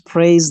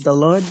Praise the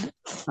Lord,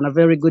 and a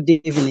very good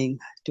evening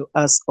to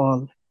us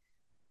all.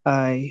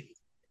 I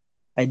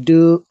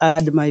do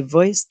add my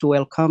voice to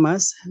welcome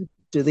us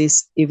to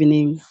this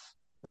evening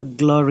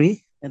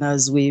glory. And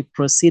as we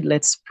proceed,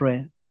 let's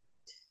pray.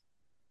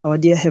 Our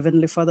dear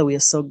Heavenly Father, we are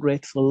so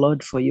grateful,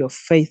 Lord, for your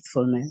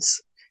faithfulness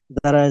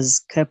that has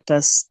kept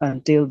us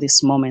until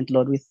this moment,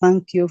 Lord. We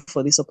thank you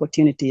for this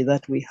opportunity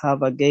that we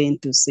have again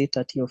to sit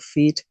at your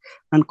feet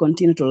and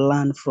continue to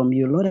learn from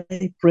you. Lord,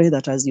 I pray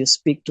that as you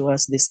speak to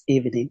us this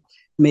evening,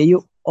 may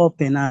you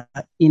open our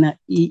inner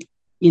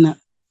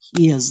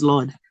ears,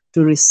 Lord,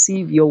 to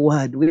receive your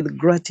word with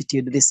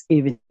gratitude this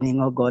evening,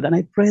 oh God. And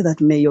I pray that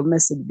may your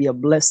message be a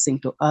blessing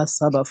to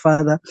us, Abba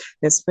Father,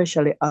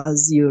 especially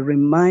as you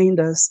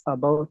remind us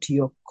about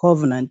your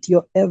covenant,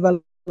 your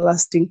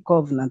everlasting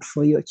covenant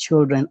for your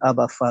children,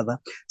 Abba Father.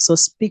 So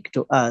speak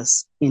to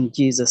us in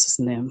Jesus'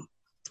 name.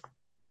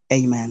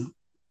 Amen.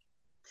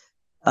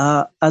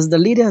 As the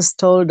leader has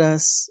told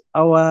us,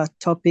 our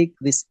topic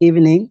this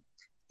evening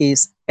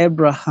is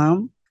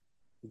Abraham,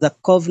 the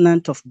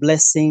covenant of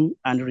blessing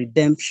and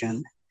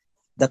redemption.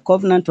 The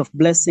covenant of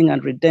blessing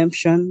and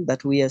redemption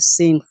that we are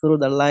seeing through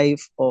the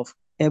life of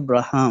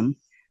Abraham.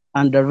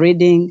 And the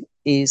reading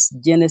is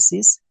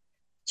Genesis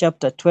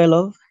chapter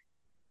 12,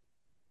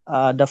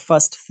 the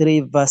first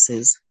 3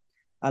 verses.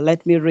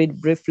 Let me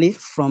read briefly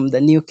from the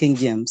New King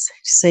James.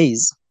 It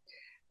says,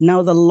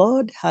 "Now the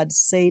Lord had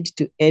said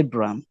to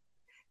Abram,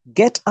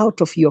 get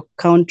out of your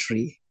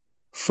country,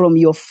 from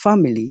your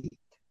family,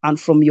 and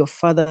from your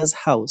father's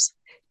house,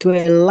 to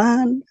a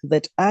land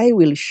that I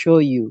will show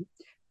you.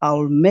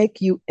 I'll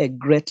make you a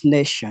great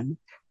nation.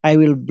 I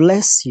will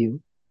bless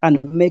you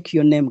and make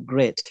your name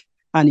great,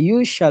 and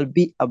you shall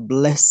be a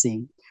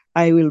blessing.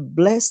 I will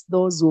bless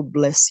those who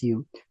bless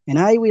you, and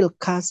I will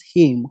curse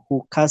him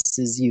who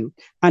curses you.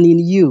 And in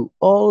you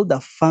all the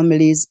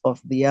families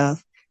of the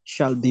earth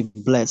shall be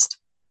blessed."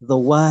 The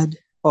word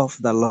of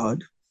the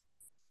Lord.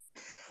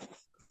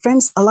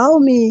 Friends, allow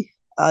me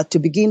to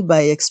begin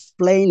by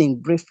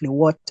explaining briefly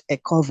what a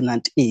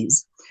covenant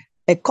is.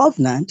 A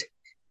covenant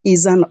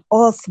is an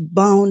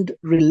oath-bound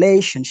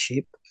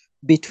relationship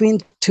between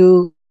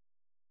two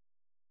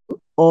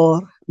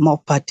or more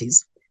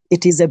parties.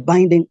 It is a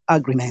binding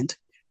agreement.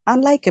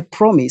 Unlike a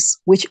promise,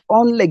 which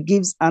only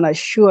gives an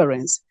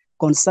assurance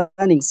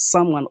concerning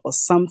someone or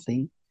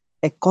something,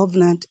 a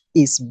covenant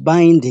is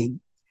binding.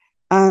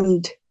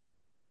 And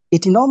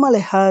it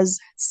normally has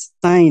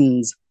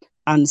signs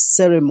and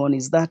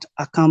ceremonies that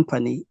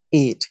accompany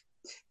it.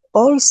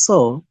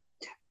 Also,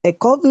 a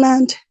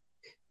covenant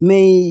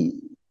may,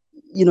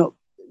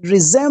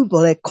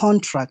 resemble a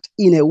contract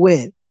in a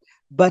way,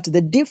 but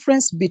the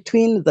difference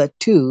between the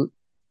two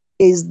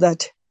is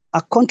that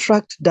a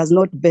contract does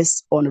not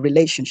base on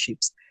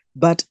relationships,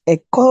 but a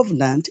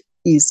covenant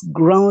is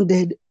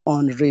grounded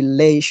on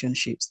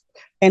relationships.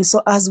 And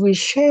so as we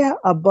share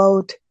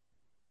about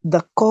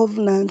the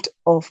covenant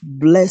of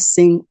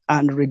blessing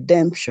and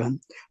redemption,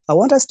 I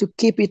want us to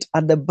keep it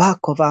at the back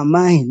of our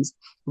minds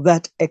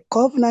that a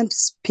covenant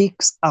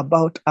speaks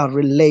about a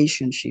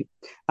relationship.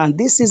 And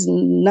this is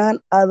none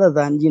other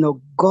than,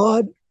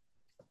 God,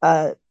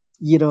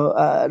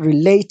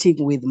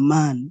 relating with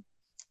man.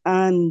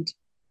 And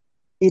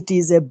it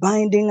is a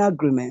binding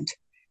agreement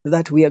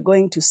that we are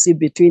going to see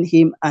between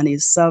him and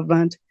his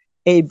servant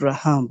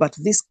Abraham. But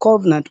this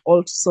covenant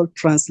also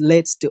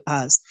translates to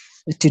us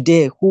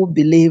today who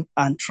believe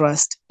and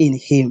trust in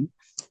him.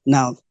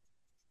 Now,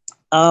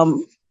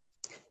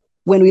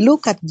 when we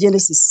look at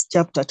Genesis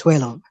chapter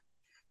 12,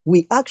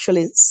 we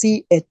actually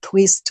see a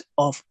twist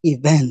of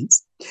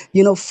events.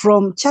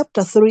 From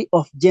chapter 3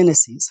 of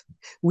Genesis,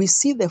 we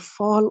see the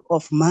fall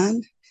of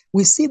man.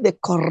 We see the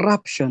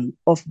corruption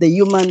of the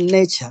human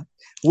nature.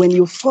 When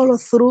you follow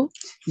through,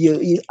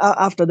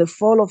 after the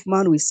fall of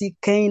man, we see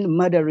Cain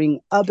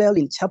murdering Abel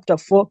in chapter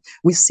 4.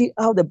 We see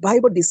how the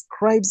Bible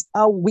describes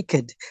how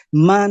wicked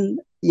man,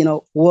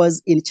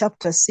 was in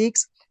chapter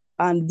 6.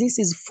 And this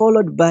is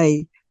followed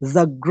by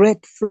the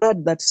great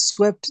flood that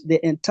swept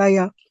the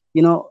entire,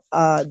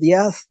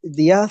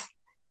 the earth,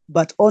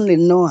 but only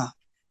Noah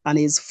and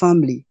his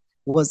family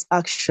was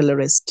actually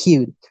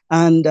rescued.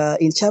 And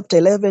in chapter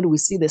 11, we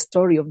see the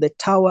story of the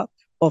Tower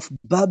of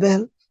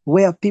Babel,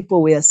 where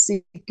people were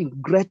seeking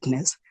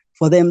greatness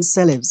for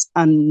themselves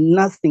and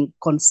nothing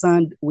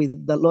concerned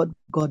with the Lord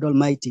God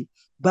Almighty.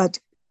 But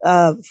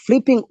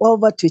flipping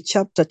over to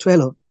chapter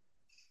 12,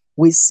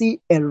 we see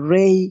a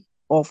ray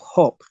of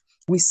hope.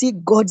 We see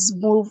God's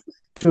move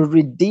to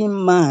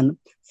redeem man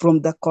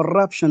from the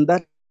corruption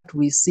that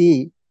we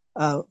see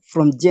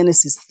from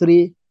Genesis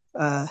 3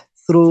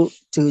 through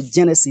to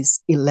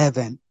Genesis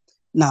 11.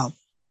 Now,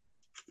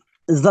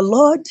 the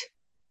Lord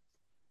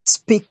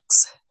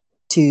speaks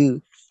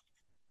to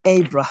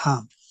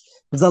Abraham.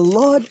 The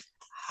Lord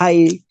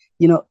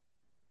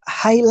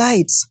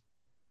highlights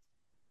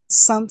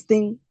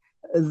something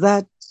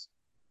that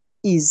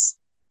is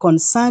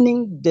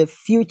concerning the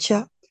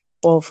future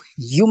of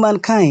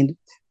humankind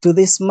to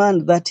this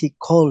man that he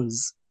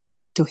calls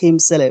to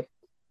himself,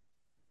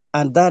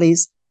 and that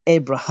is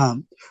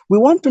Abraham. We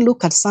want to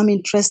look at some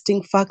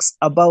interesting facts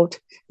about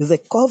the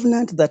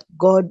covenant that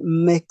God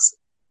makes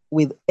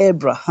with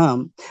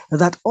Abraham,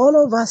 that all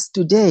of us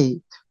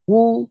today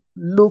who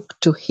look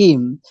to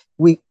him,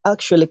 we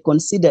actually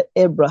consider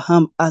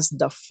Abraham as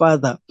the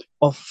father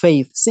of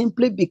faith,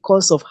 simply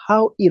because of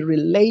how he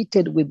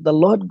related with the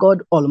Lord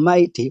God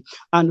Almighty.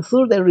 And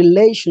through the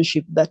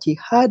relationship that he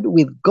had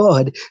with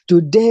God,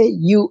 today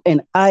you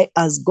and I,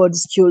 as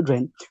God's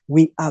children,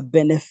 we are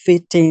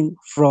benefiting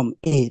from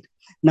it.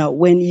 Now,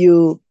 when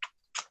you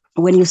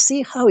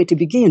see how it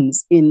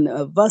begins in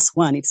verse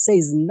 1, it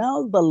says,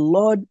 "Now the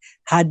Lord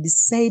had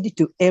said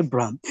to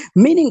Abram,"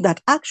 meaning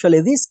that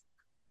actually this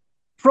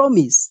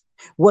promise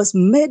was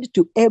made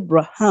to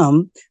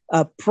Abraham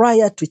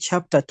prior to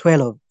chapter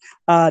 12.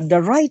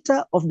 The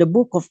writer of the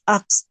book of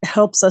Acts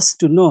helps us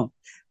to know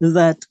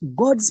that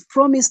God's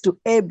promise to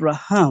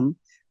Abraham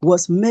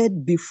was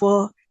made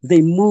before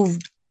they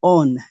moved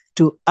on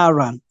to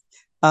Aram.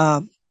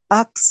 The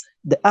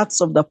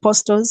Acts of the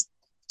Apostles,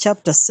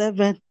 chapter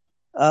 7,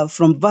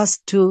 from verse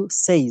 2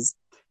 says,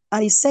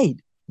 "And he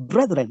said,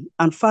 Brethren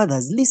and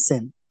fathers,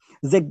 listen,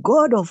 the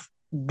God of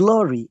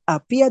glory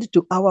appeared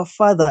to our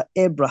father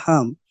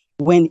Abraham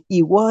when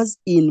he was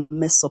in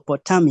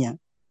Mesopotamia,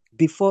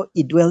 before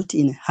he dwelt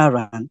in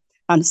Haran,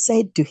 and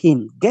said to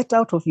him, Get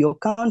out of your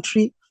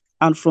country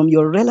and from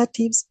your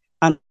relatives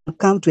and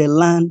come to a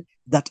land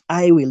that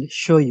I will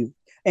show you."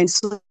 And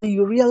so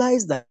you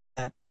realize that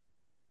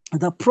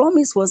the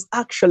promise was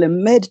actually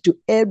made to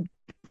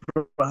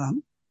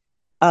Abraham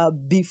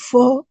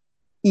before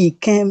he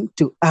came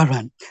to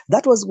Haran.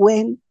 That was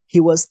when he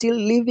was still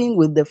living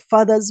with the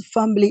father's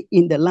family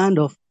in the land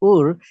of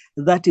Ur,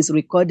 that is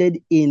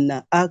recorded in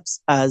Acts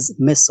as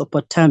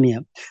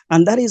Mesopotamia.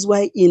 And that is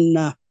why in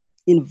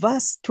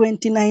verse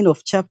 29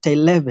 of chapter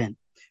 11,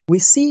 we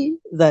see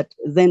that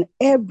then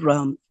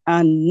Abram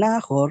and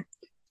Nahor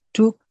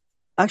took,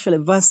 actually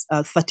verse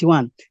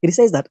 31, it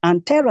says that,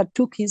 "And Terah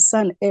took his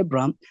son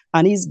Abram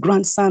and his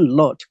grandson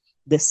Lot,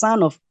 the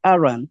son of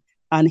Aaron,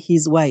 and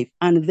his wife,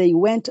 and they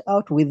went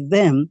out with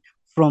them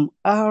from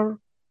Ur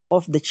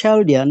of the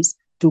Chaldeans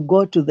to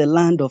go to the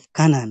land of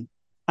Canaan.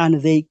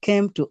 And they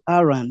came to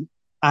Haran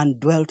and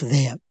dwelt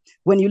there."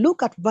 When you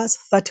look at verse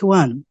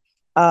 31,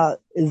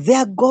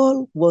 their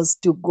goal was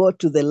to go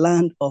to the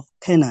land of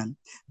Canaan.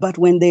 But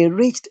when they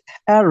reached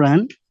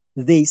Haran,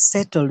 they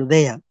settled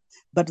there.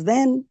 But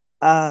then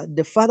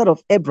the father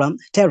of Abram,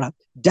 Terah,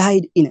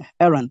 died in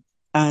Haran.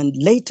 And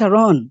later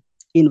on,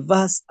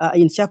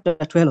 in chapter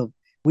 12,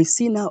 we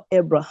see now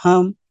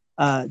Abraham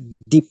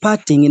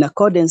departing in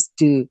accordance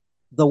to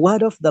the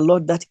word of the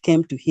Lord that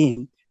came to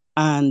him,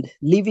 and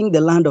leaving the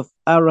land of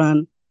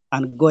Haran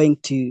and going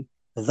to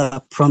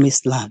the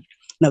promised land.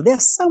 Now, there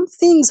are some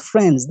things,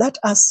 friends, that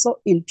are so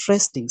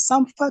interesting,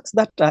 some facts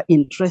that are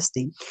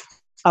interesting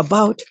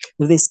about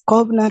this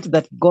covenant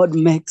that God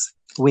makes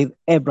with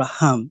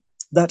Abraham,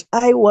 that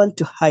I want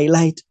to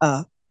highlight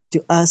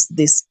to us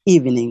this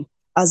evening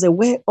as a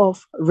way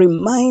of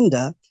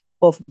reminder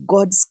of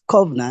God's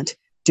covenant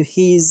to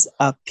his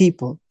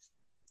people.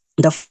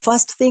 The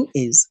first thing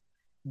is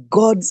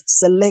God's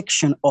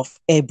selection of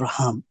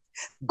Abraham.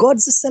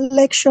 God's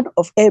selection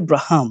of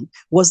Abraham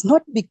was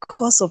not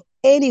because of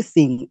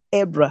anything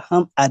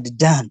Abraham had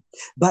done,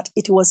 but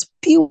it was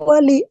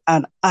purely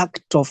an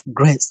act of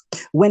grace.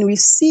 When we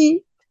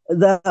see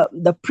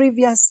the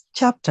previous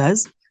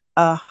chapters,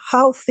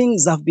 how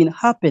things have been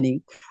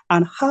happening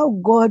and how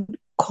God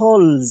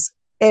calls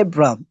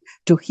Abram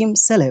to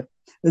himself,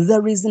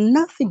 there is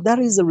nothing that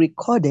is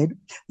recorded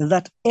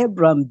that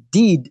Abram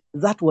did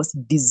that was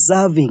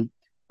deserving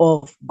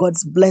of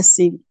God's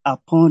blessing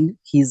upon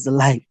his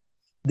life.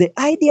 The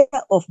idea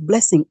of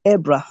blessing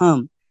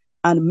Abraham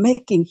and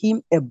making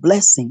him a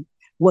blessing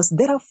was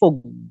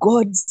therefore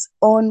God's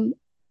own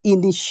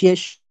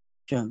initiation.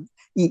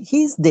 He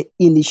is the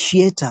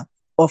initiator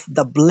of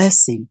the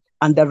blessing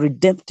and the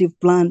redemptive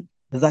plan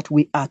that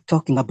we are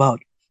talking about.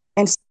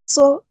 And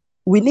so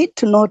we need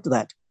to note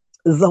that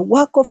the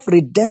work of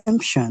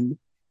redemption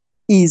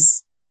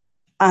is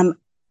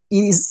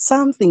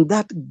something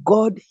that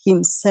God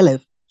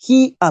himself,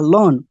 he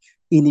alone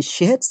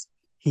initiates,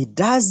 he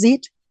does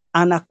it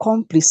and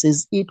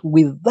accomplishes it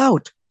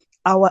without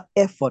our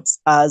efforts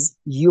as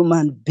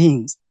human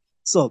beings.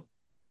 So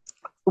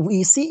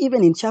we see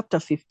even in chapter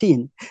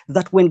 15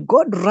 that when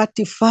God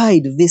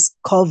ratified this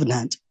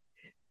covenant,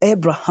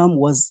 Abraham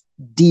was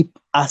deep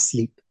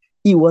asleep.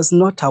 He was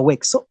not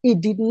awake. So he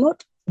did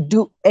not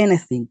do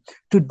anything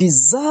to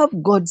deserve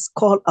God's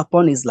call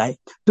upon his life,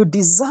 to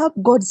deserve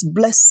God's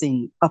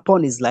blessing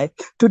upon his life,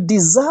 to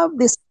deserve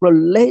this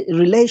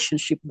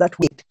relationship that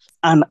we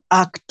an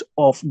act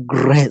of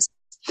grace.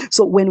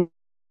 So when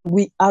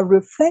we are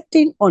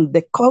reflecting on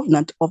the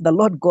covenant of the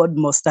Lord God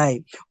Most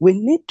High, we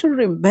need to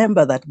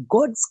remember that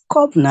God's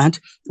covenant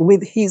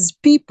with his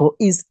people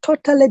is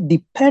totally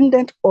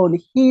dependent on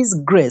his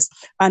grace,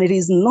 and it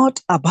is not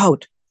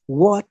about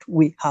what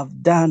we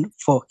have done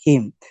for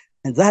him.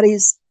 And that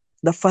is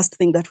the first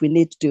thing that we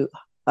need to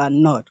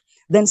note.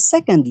 Then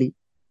secondly,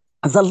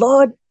 the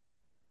Lord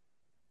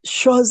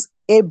shows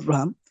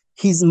Abram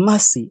his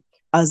mercy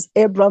as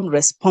Abram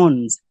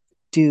responds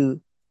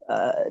to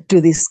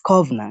this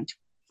covenant.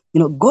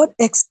 God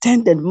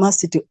extended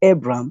mercy to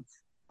Abram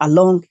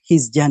along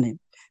his journey.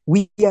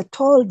 We are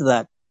told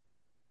that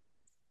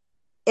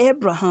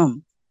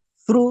Abraham,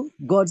 through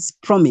God's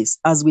promise,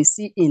 as we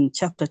see in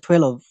chapter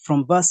 12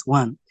 from verse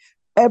 1,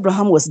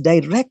 Abraham was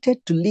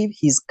directed to leave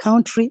his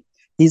country,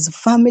 his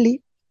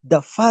family,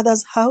 the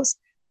father's house,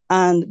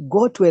 and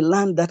go to a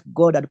land that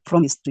God had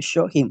promised to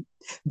show him.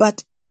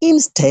 But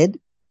instead,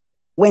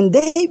 when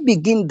they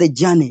begin the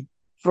journey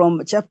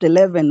from chapter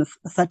 11,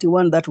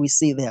 31 that we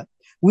see there,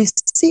 we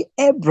see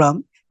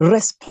Abram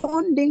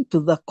responding to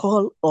the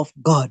call of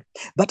God.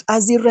 But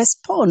as he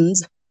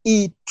responds,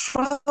 he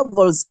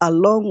travels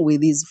along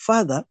with his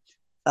father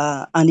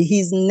and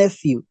his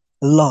nephew,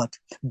 Lot.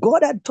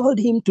 God had told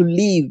him to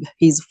leave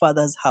his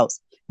father's house.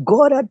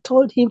 God had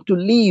told him to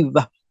leave,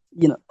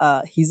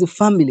 his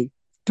family,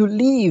 to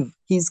leave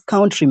his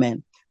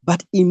countrymen.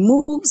 But he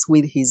moves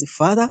with his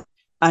father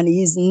and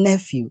his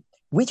nephew,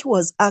 which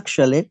was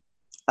actually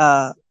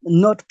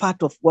not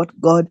part of what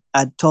God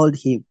had told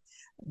him.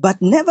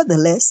 But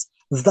nevertheless,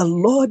 the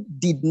Lord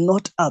did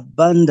not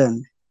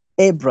abandon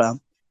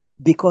Abram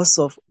because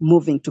of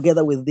moving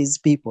together with these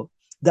people.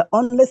 The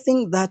only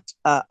thing that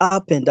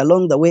happened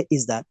along the way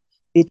is that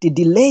it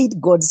delayed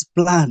God's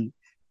plan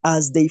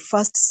as they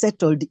first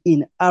settled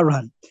in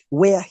Haran,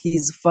 where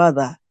his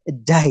father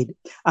died.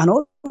 And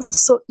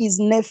also his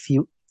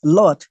nephew,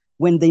 Lot,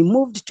 when they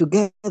moved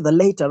together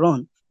later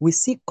on, we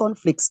see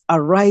conflicts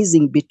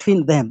arising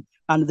between them,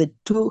 and the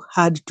two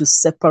had to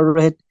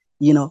separate,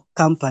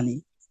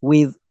 company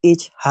with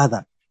each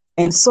other.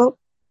 And so,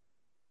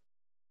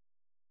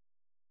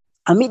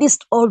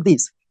 amidst all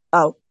this,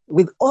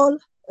 with all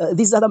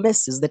these other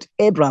messes that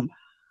Abram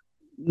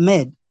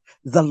made,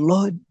 the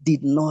Lord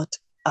did not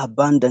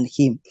abandon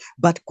him,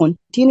 but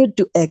continued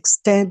to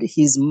extend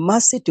his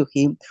mercy to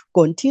him,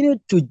 continued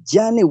to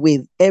journey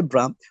with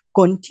Abram,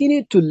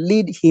 continued to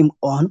lead him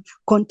on,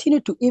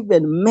 continued to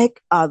even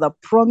make other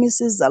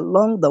promises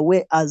along the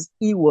way as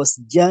he was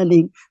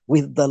journeying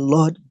with the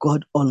Lord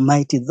God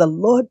Almighty. The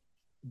Lord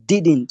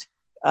didn't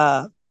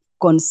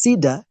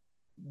consider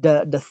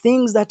the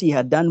things that he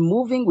had done,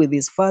 moving with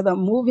his father,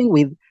 moving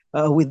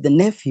with the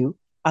nephew,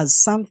 as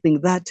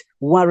something that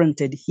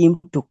warranted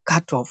him to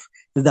cut off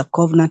the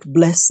covenant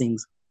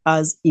blessings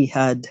as he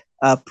had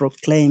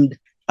proclaimed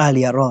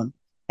earlier on.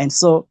 And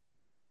so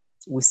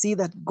we see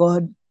that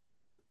God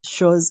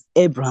shows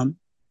Abram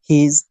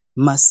his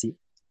mercy.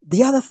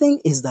 The other thing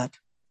is that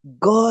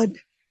God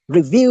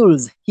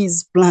reveals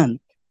his plan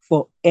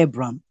for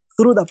Abram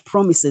through the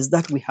promises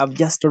that we have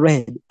just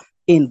read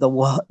in the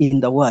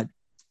word.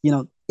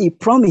 He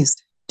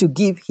promised to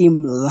give him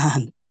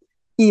land.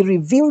 He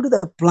revealed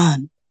the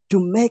plan to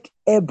make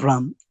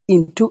Abram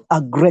into a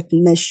great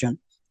nation,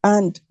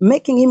 and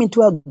making him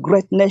into a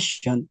great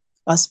nation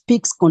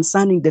speaks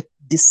concerning the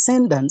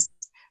descendants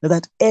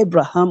that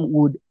Abraham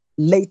would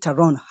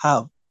later on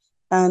have.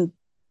 And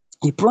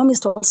he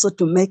promised also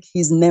to make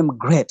his name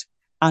great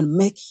and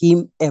make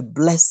him a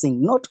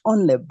blessing, not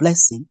only a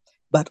blessing,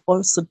 but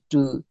also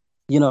to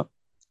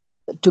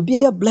be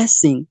a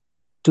blessing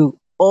to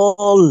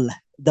all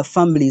the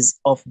families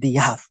of the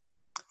earth.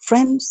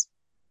 Friends,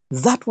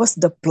 that was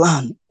the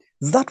plan.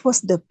 That was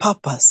the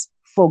purpose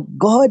for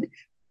God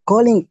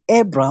calling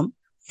Abram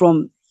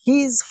from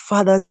his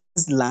father's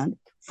land,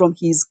 from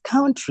his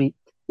country,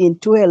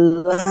 into a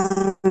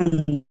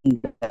land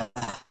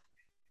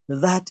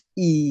that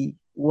he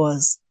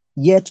was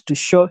yet to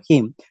show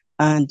him.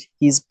 And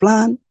his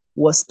plan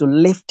was to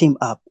lift him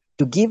up,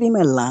 to give him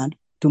a land,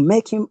 to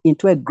make him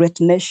into a great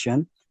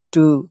nation,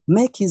 to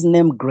make his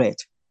name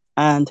great,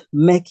 and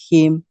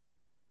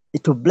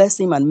to bless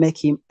him and make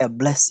him a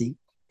blessing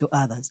to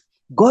others.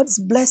 God's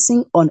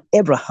blessing on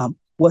Abraham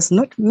was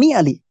not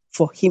merely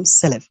for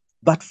himself,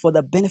 but for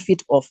the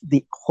benefit of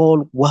the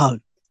whole world,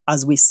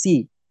 as we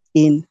see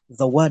in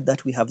the word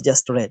that we have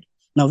just read.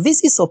 Now,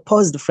 this is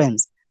opposed,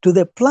 friends, to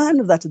the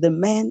plan that the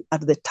men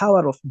at the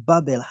Tower of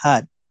Babel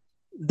had.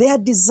 Their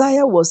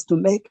desire was to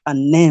make a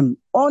name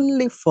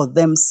only for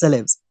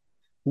themselves,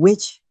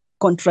 which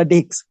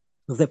contradicts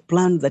the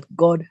plan that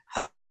God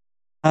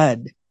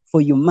had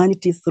for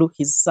humanity through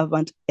his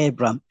servant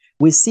Abram.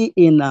 We see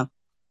in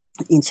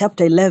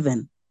chapter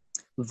 11,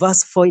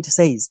 verse 4, it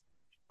says,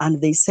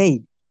 "And they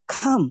said,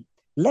 Come,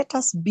 let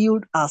us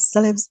build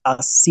ourselves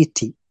a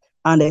city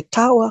and a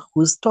tower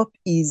whose top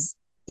is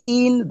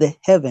in the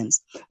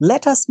heavens.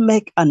 Let us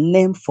make a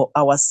name for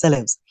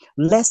ourselves,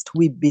 lest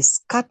we be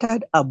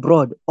scattered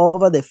abroad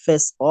over the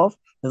face of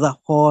the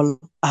whole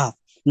earth."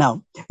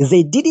 Now,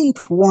 they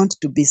didn't want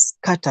to be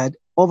scattered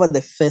over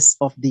the face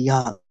of the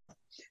earth.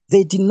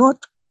 They did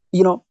not,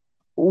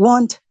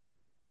 want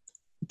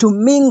to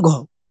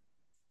mingle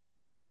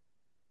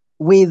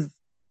with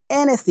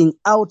anything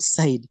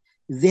outside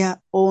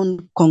their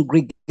own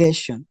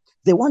congregation.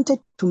 They wanted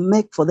to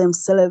make for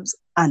themselves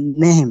a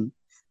name,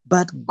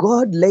 but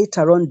God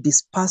later on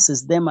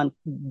disperses them and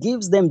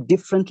gives them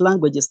different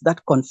languages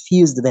that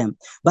confused them.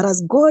 But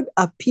as God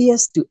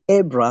appears to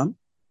Abram,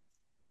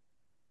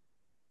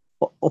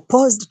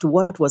 opposed to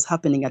what was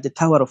happening at the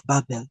Tower of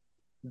Babel,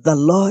 the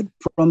Lord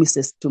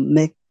promises to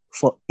make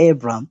for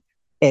Abram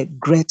a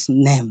great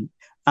name.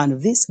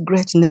 And this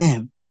great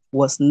name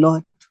was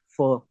not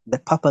for the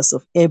purpose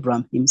of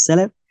Abram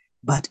himself,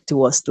 but it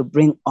was to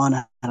bring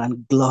honor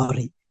and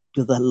glory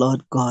to the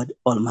Lord God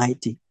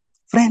Almighty.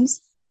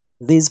 Friends,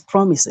 these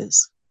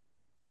promises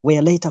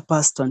were later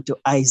passed on to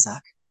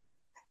Isaac,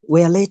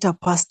 were later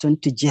passed on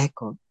to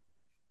Jacob,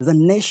 the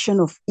nation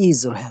of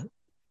Israel,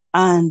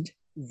 and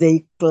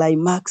they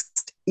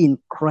climaxed in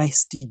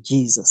Christ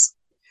Jesus,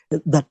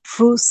 the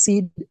true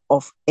seed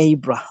of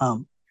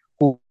Abraham,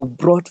 who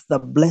brought the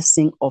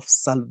blessing of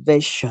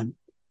salvation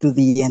to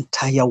the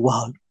entire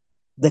world.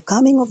 The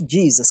coming of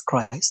Jesus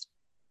Christ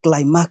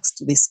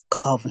climaxed this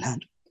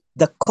covenant.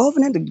 The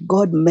covenant that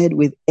God made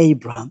with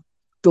Abraham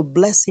to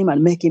bless him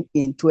and make him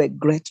into a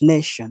great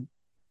nation.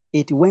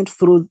 It went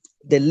through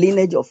the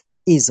lineage of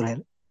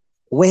Israel,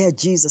 where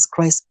Jesus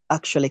Christ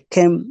actually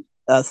came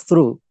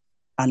through.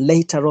 And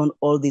later on,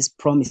 all these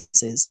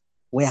promises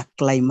were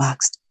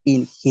climaxed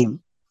in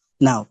him.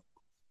 Now,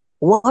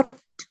 what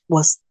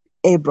was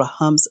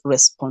Abraham's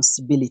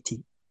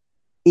responsibility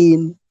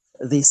in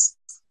this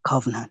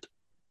covenant?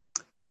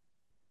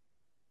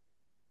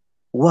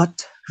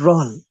 What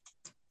role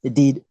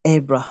did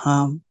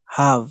Abraham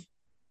have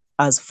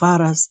as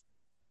far as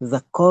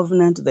the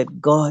covenant that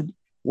God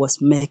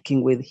was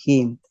making with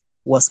him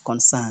was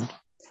concerned?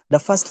 The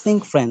first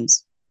thing,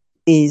 friends,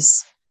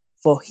 is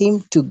for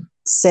him to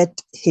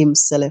set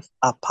himself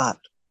apart,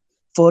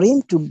 for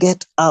him to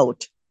get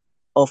out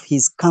of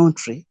his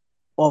country,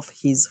 of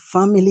his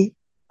family,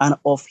 and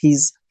of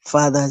his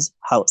father's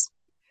house.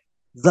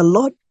 The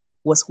Lord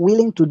was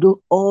willing to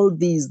do all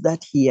these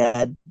that he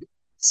had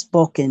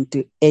spoken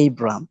to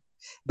Abraham,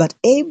 but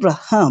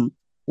Abraham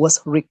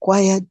was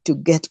required to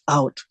get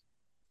of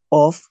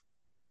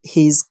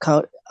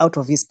out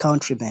of his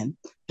countrymen,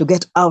 to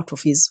get out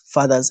of his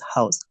father's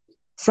house.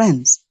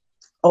 Friends,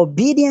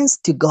 obedience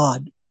to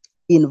God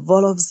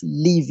involves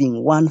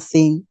leaving one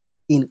thing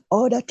in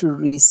order to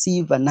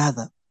receive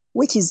another,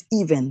 which is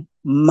even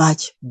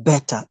much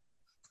better.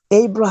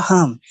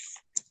 Abraham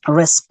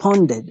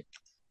responded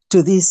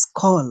to this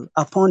call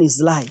upon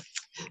his life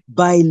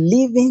by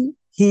leaving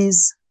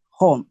his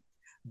home,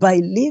 by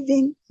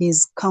leaving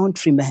his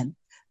countrymen,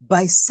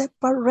 by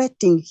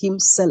separating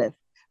himself,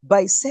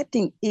 by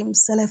setting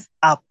himself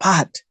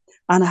apart.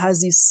 And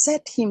as he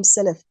set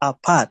himself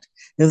apart,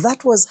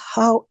 that was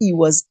how he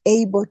was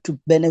able to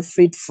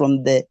benefit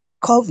from the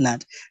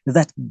covenant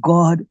that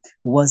God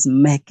was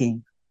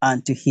making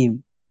unto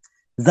him.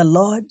 The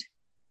Lord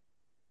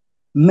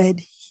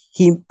made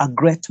him a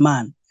great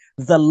man.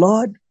 The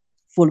Lord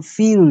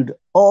fulfilled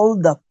all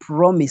the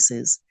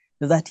promises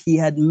that he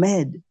had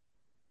made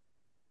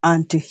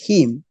unto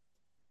him.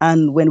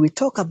 And when we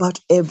talk about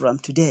Abram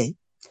today,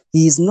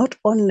 he is not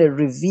only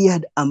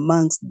revered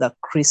amongst the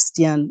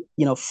Christian,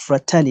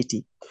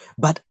 fraternity,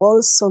 but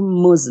also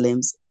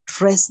Muslims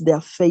trace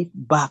their faith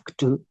back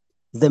to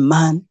the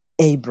man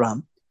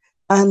Abram.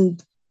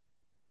 And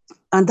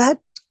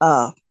that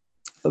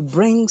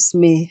brings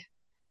me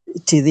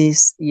to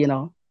this,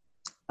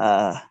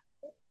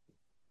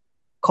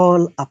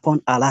 call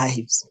upon our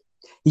lives.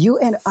 You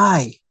and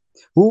I,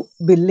 who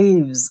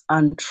believes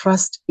and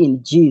trust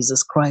in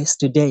Jesus Christ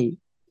today,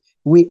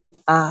 we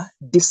are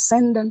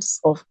descendants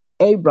of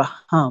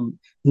Abraham,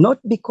 not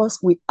because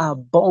we are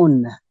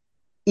born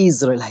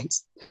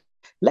Israelites.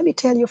 Let me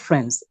tell you,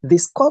 friends,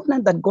 this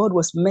covenant that God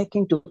was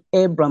making to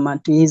Abraham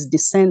and to his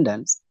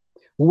descendants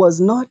was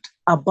not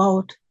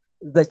about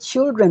the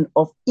children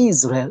of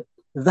Israel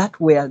that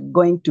were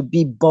going to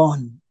be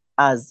born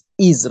as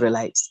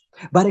Israelites,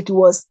 but it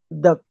was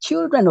the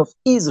children of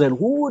Israel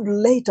who would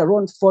later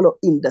on follow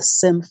in the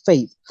same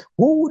faith,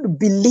 who would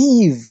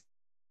believe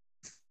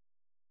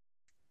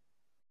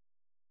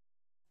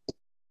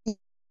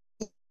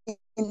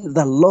in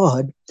the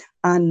Lord,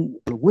 and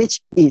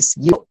which is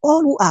you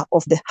all who are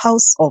of the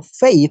house of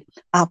faith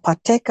are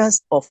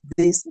partakers of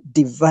this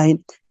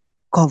divine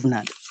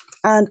covenant.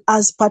 And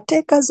as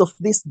partakers of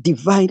this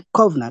divine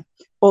covenant,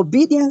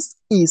 obedience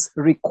is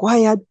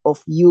required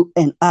of you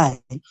and I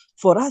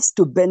for us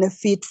to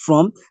benefit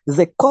from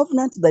the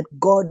covenant that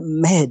God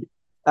made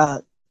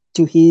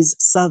to his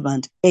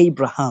servant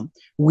Abraham.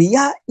 We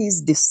are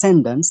his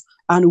descendants,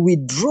 and we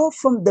draw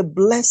from the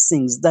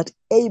blessings that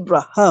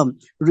Abraham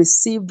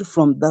received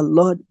from the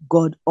Lord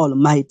God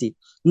Almighty.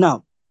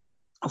 Now,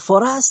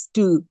 for us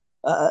to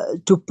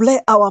play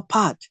our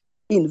part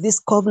in this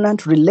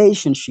covenant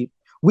relationship,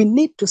 we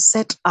need to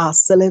set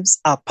ourselves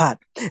apart.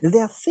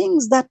 There are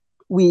things that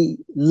we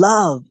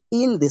love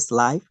in this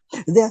life.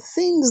 There are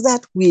things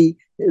that we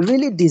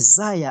really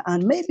desire,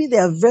 and maybe they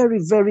are very,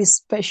 very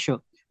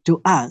special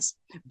to us.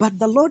 But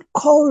the Lord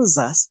calls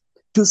us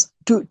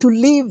to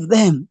leave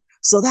them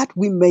so that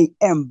we may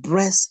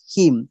embrace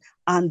him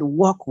and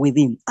walk with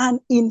him.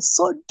 And in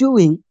so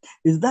doing,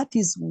 that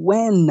is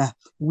when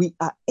we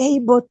are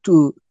able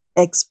to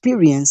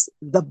experience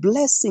the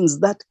blessings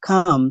that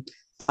come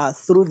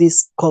through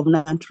this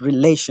covenant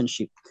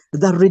relationship,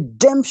 the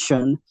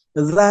redemption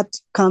that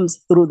comes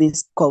through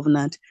this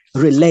covenant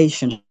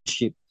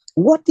relationship.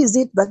 What is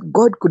it that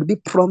God could be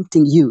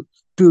prompting you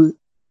to,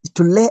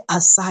 to lay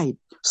aside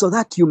so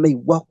that you may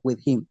walk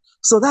with Him,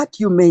 so that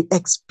you may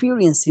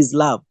experience His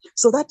love,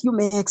 so that you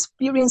may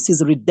experience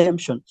His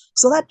redemption,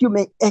 so that you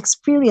may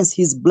experience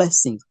His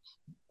blessings?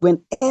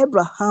 When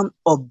Abraham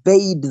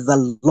obeyed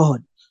the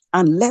Lord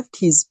and left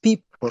his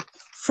people,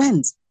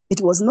 friends, it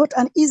was not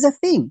an easy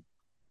thing,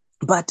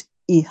 but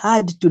he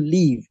had to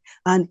leave.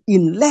 And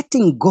in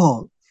letting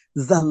go,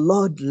 the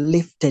Lord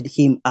lifted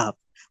him up.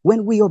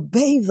 When we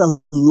obey the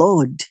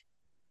Lord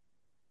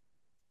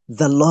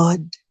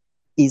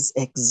is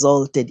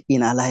exalted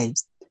in our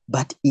lives,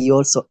 but he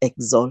also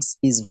exalts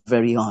his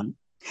very own.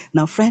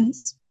 Now,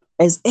 friends,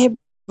 as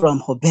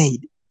Abraham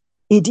obeyed,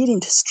 he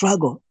didn't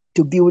struggle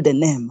to build a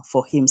name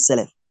for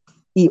himself.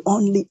 He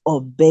only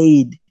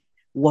obeyed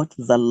what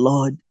the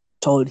Lord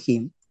told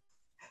him.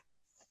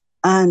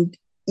 And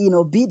in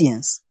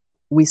obedience,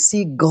 we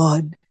see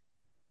God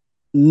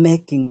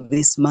making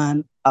this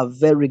man a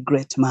very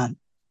great man.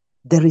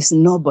 There is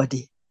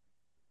nobody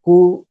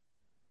who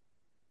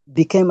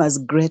became as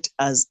great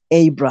as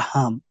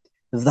Abraham,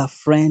 the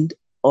friend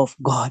of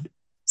God,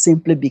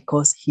 simply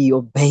because he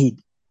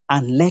obeyed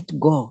and let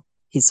go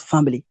his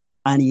family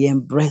and he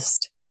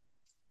embraced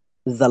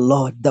the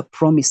Lord, the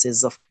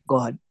promises of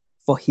God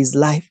for his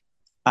life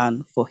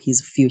and for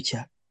his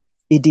future.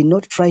 He did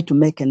not try to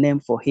make a name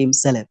for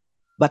himself,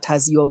 but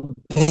as he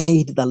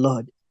obeyed the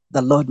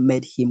Lord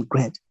made him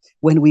great.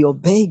 When we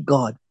obey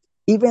God,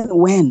 even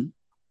when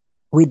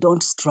we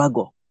don't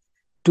struggle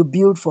to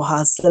build for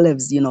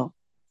ourselves,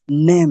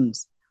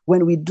 names,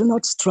 when we do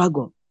not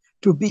struggle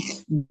to be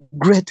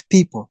great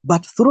people,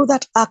 but through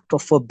that act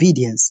of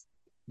obedience,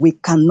 we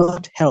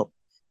cannot help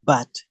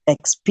but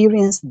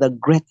experience the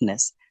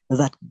greatness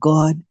that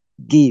God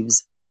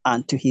gives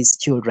unto his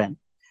children.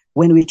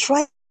 When we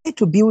try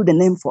to build a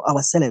name for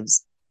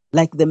ourselves,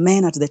 like the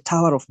men at the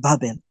Tower of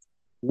Babel,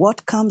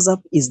 what comes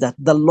up is that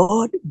the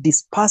Lord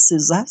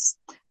disperses us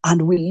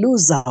and we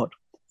lose out.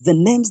 The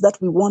names that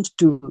we want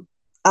to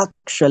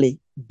actually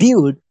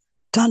build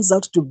turns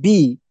out to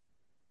be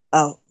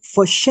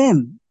for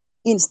shame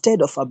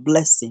instead of a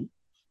blessing.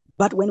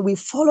 But when we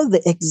follow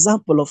the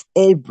example of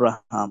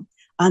Abraham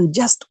and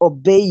just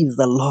obey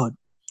the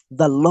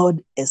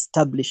Lord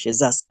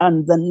establishes us.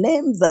 And the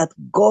name that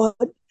God,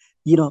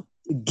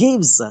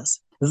 gives us,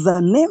 the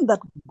name that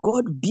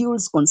God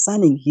builds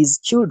concerning his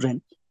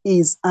children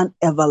is an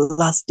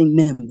everlasting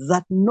name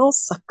that no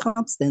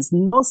circumstance,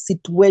 no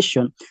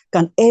situation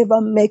can ever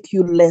make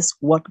you less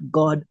what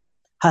God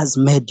has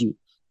made you.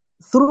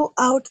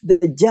 Throughout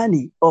the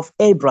journey of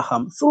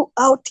Abraham,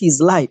 throughout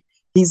his life,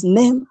 his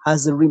name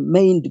has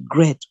remained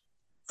great.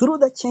 Through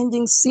the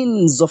changing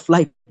scenes of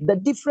life, the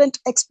different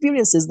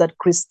experiences that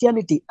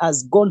Christianity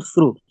has gone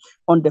through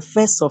on the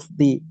face of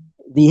the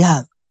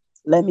earth,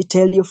 let me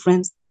tell you,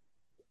 friends,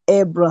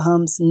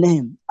 Abraham's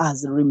name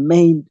has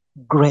remained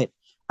great.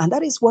 And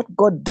that is what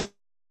God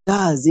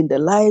does in the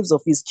lives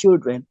of his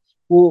children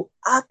who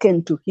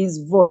hearken to his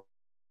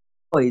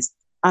voice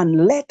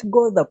and let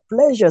go the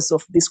pleasures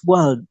of this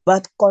world,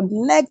 but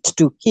connect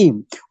to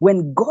him.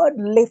 When God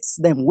lifts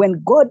them,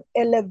 when God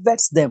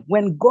elevates them,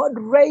 when God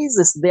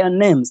raises their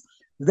names,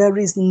 there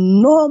is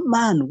no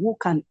man who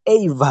can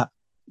ever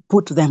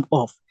put them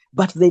off,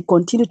 but they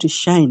continue to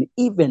shine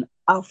even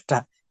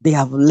after they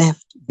have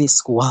left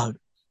this world.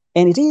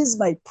 And it is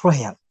my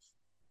prayer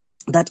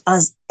that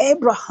as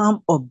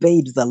Abraham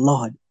obeyed the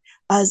Lord,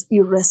 as he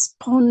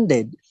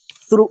responded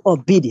through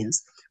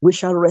obedience, we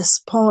shall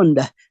respond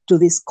to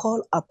this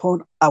call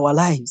upon our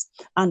lives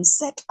and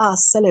set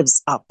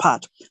ourselves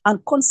apart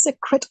and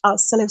consecrate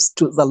ourselves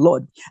to the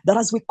Lord. That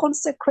as we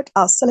consecrate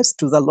ourselves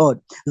to the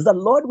Lord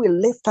will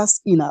lift us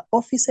in our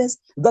offices.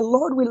 The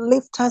Lord will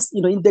lift us,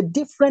 in the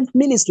different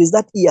ministries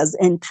that he has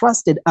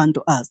entrusted unto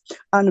us.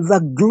 And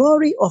the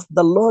glory of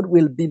the Lord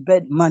will be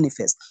made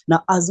manifest.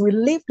 Now, as we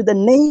lift the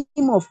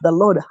name of the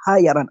Lord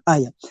higher and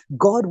higher,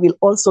 God will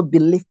also be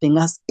lifting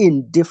us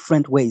in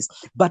different ways.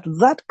 But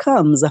that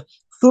comes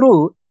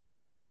through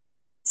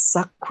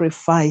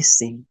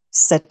sacrificing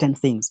certain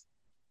things.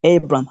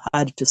 Abram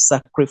had to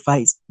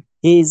sacrifice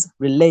his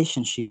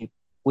relationship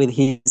with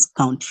his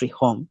country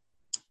home.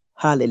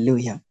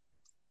 Hallelujah.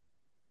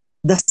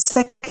 The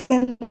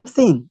second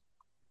thing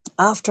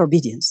after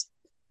obedience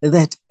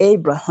that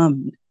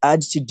Abraham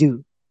had to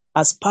do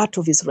as part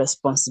of his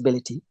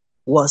responsibility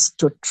was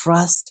to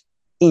trust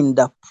in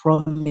the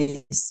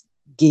promise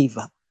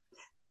giver,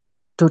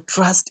 to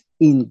trust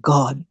in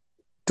God,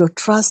 to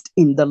trust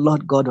in the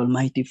Lord God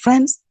Almighty.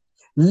 Friends,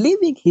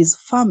 leaving his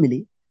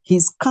family,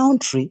 his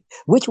country,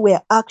 which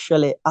were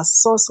actually a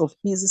source of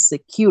his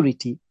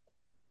security,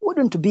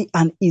 wouldn't be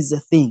an easy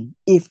thing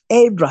if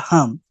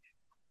Abraham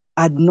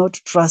had not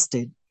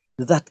trusted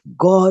that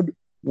God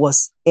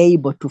was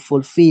able to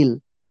fulfill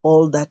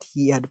all that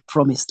he had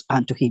promised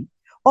unto him.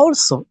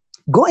 Also,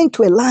 going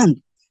to a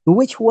land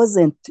which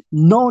wasn't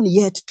known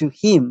yet to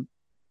him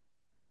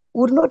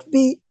would not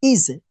be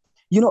easy.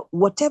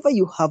 whatever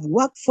you have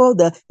worked for,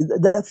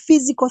 the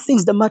physical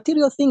things, the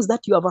material things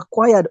that you have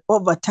acquired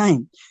over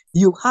time,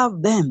 you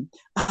have them.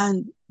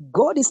 And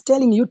God is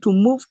telling you to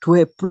move to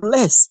a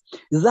place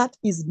that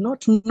is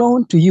not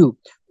known to you.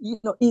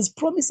 He's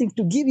promising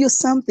to give you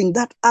something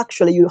that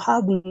actually you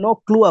have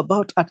no clue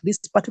about at this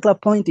particular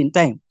point in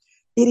time.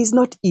 It is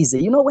not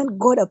easy. When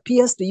God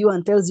appears to you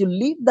and tells you,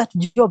 leave that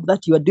job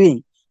that you are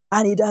doing,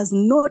 and it does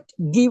not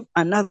give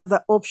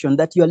another option,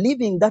 that you are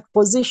leaving that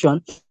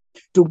position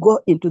to go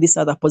into this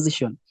other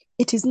position,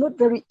 it is not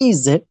very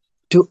easy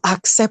to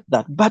accept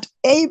that. But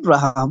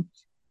Abraham,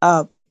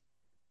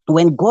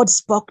 when God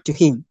spoke to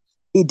him,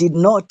 he did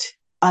not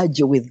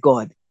argue with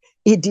God.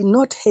 He did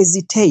not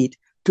hesitate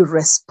to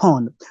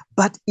respond,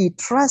 but he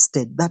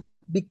trusted that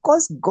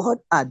because God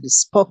had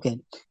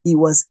spoken, he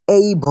was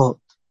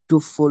able to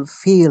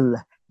fulfill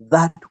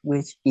that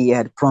which he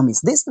had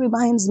promised. This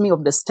reminds me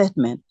of the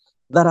statement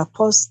that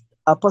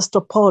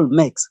Apostle Paul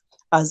makes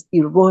as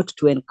he wrote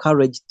to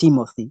encourage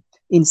Timothy.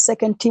 In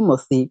 2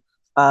 Timothy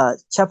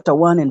chapter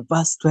 1 and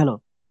verse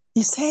 12,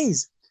 he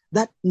says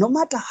that no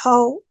matter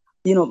how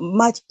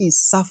much he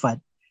suffered,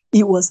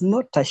 he was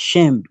not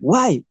ashamed.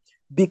 Why?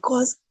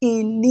 Because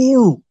he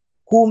knew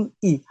whom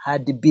he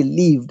had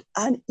believed,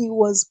 and he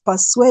was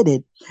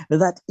persuaded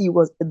that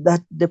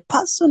the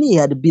person he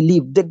had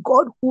believed, the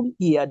God whom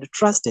he had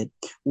trusted,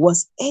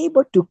 was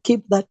able to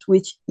keep that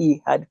which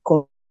he had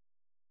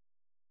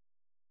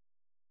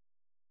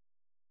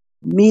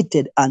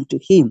committed unto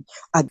him,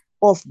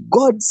 of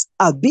God's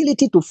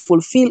ability to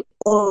fulfill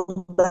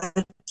all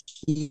that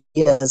he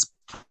has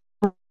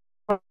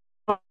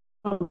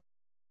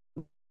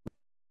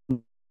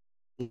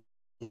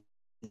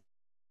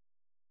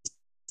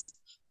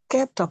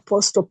kept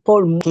Apostle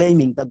Paul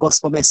claiming the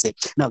gospel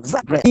message. Now,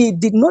 he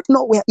did not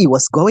know where he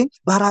was going,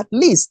 but at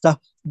least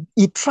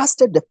he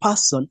trusted the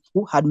person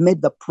who had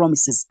made the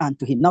promises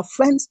unto him. Now,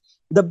 friends,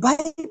 the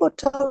Bible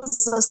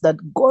tells us that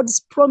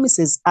God's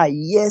promises are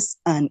yes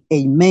and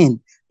amen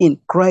in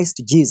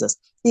Christ Jesus.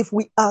 If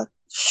we are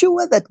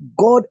sure that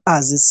God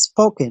has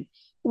spoken,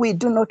 we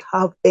do not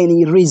have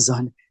any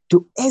reason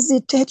to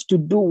hesitate to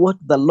do what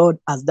the Lord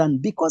has done,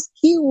 because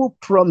he who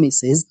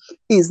promises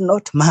is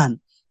not man.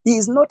 He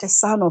is not a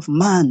son of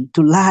man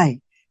to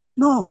lie.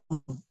 No,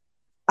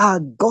 our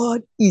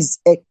God is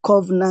a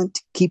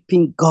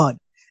covenant-keeping God.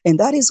 And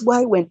that is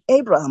why when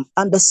Abraham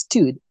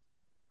understood,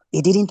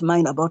 he didn't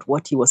mind about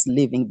what he was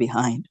leaving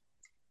behind,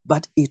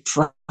 but he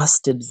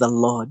trusted the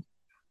Lord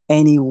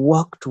and he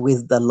walked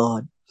with the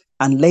Lord.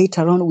 And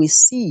later on, we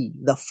see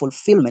the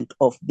fulfillment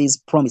of these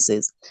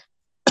promises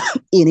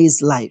in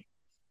his life.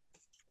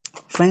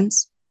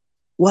 Friends,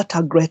 what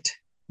a great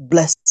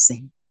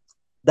blessing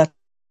that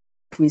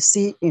we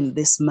see in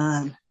this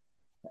man,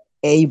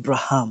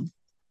 Abraham.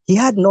 He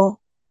had no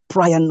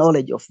prior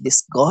knowledge of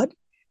this God.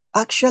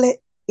 Actually,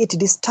 it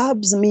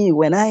disturbs me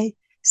when I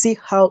see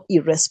how he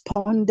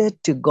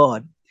responded to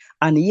God,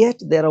 and yet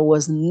there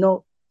was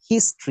no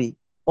history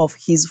of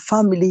his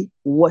family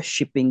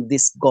worshiping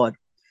this God.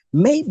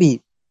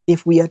 Maybe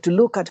if we are to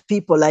look at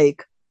people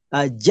like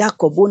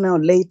Jacob, who now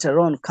later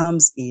on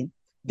comes in,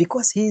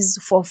 because his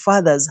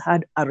forefathers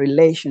had a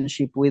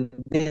relationship with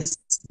this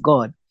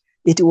God,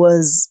 it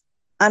was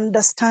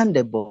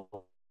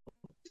understandable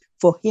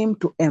for him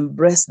to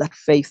embrace that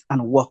faith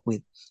and walk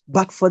with.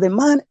 But for the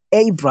man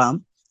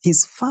Abraham,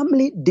 his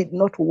family did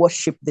not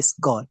worship this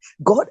God.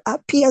 God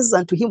appears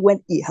unto him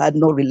when he had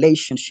no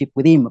relationship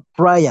with him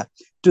prior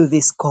to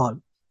this call,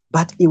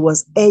 but he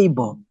was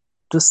able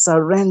to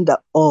surrender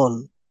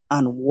all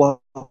and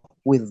walk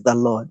with the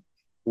Lord.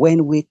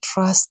 When we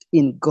trust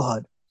in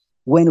God,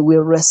 when we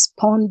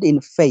respond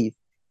in faith,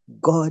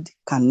 God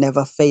can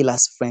never fail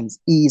us, friends.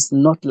 He is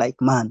not like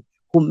man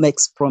who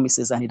makes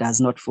promises and he does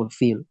not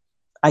fulfill.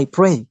 I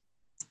pray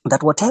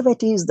that whatever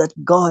it is that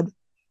God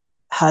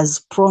has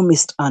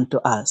promised unto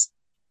us,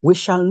 we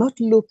shall not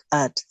look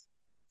at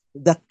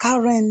the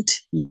current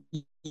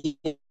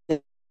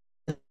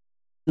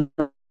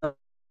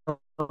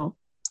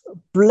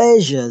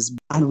pleasures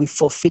and we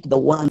forfeit the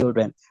one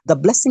children. The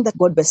blessing that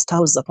God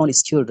bestows upon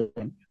his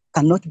children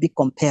cannot be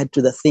compared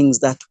to the things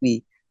that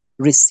we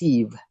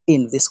receive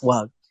in this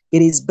world.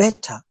 It is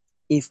better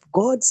if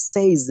God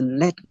says,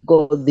 let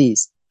go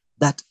this,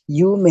 that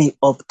you may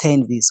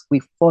obtain this.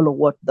 We follow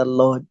what the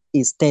Lord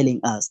is telling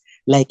us,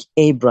 like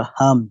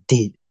Abraham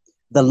did.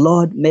 The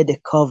Lord made a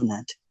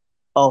covenant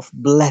of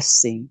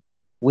blessing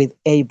with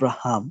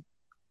Abraham,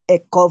 a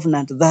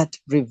covenant that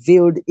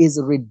revealed his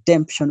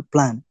redemption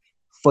plan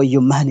for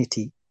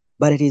humanity.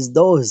 But it is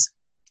those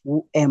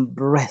who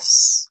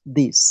embrace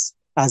this,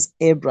 as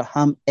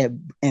Abraham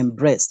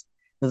embraced,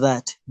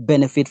 that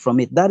benefit from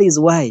it. That is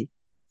why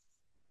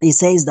he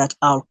says that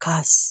I'll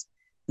curse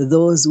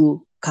those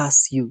who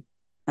curse you,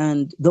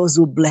 and those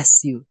who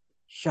bless you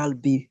shall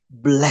be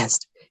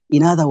blessed.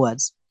 In other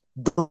words,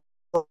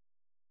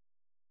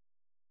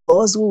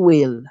 those who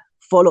will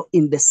follow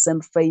in the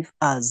same faith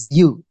as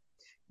you,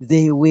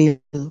 they will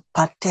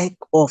partake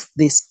of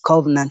these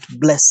covenant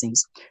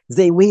blessings.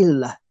 They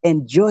will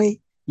enjoy,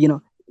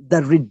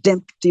 the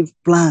redemptive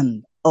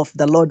plan of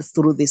the Lord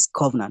through this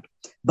covenant.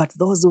 But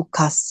those who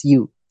curse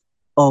you,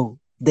 oh,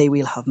 they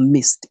will have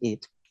missed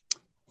it.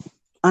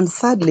 And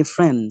thirdly,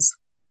 friends,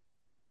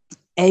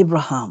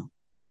 Abraham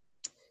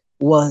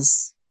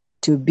was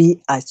to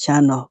be a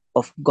channel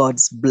of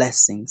God's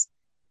blessings.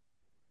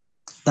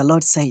 The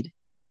Lord said,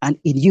 and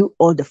in you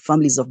all the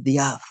families of the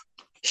earth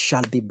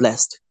shall be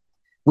blessed.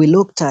 We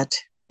looked at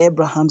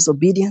Abraham's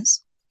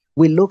obedience.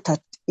 We looked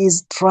at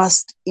his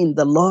trust in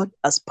the Lord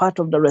as part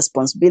of the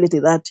responsibility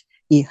that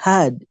he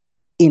had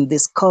in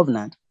this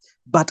covenant.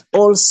 But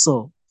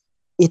also,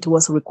 it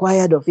was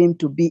required of him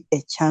to be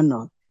a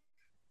channel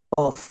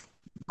of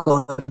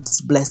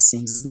God's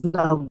blessings.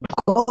 Now,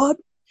 God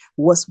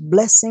was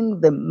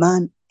blessing the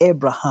man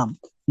Abraham,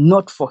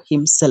 not for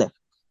himself,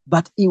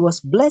 but he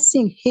was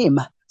blessing him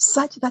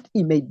such that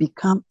he may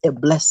become a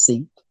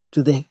blessing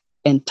to the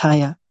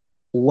entire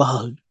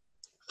world.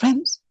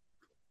 Friends,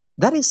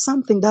 that is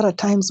something that at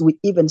times we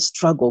even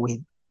struggle with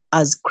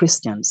as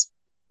Christians.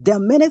 There are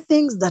many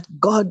things that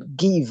God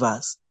gives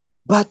us,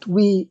 but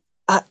we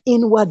are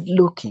inward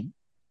looking.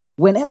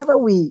 Whenever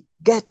we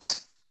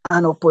get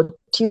an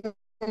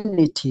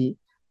opportunity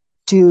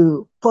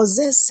to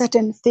possess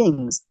certain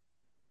things,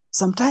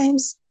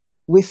 sometimes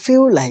we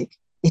feel like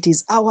it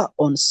is our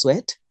own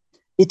sweat,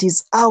 it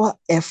is our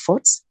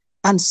efforts,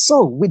 and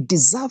so we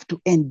deserve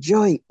to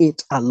enjoy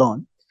it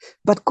alone.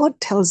 But God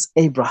tells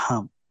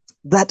Abraham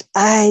that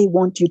I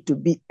want you to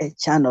be a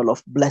channel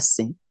of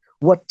blessing.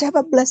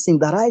 Whatever blessing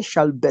that I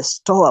shall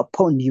bestow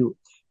upon you,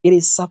 it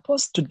is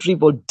supposed to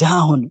dribble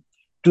down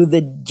to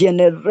the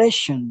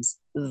generations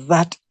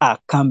that are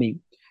coming.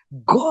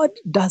 God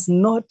does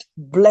not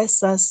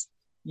bless us,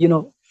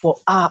 for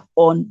our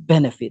own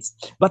benefits.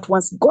 But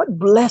once God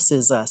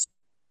blesses us,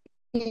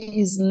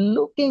 He is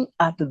looking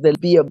at the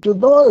beer to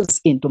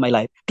those into my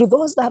life, to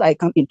those that I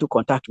come into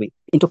contact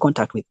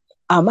with.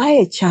 Am I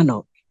a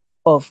channel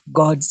of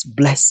God's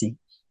blessing,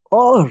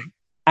 or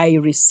I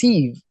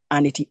receive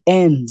and it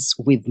ends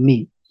with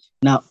me?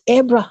 Now,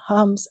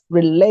 Abraham's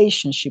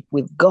relationship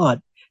with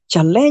God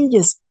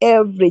challenges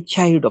every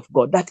child of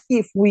God that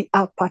if we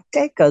are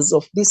partakers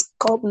of this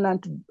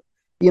covenant,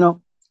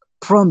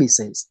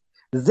 promises,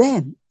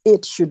 then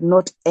it should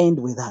not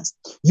end with us.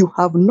 You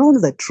have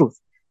known the truth.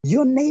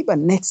 Your neighbor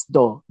next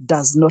door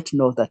does not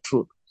know the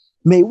truth.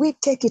 May we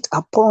take it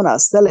upon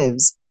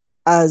ourselves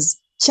as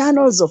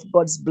channels of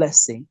God's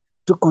blessing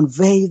to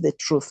convey the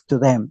truth to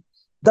them.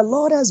 The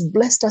Lord has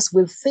blessed us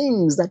with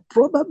things that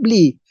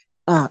probably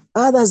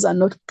others are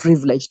not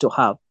privileged to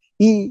have.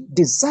 He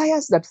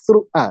desires that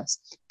through us,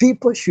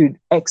 people should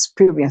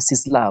experience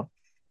His love.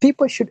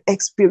 People should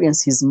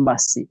experience His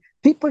mercy.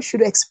 People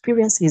should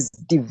experience His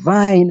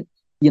divine,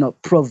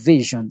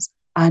 provisions.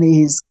 And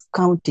He is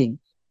counting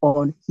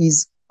on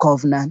His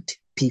covenant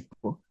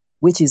people,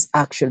 which is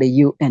actually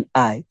you and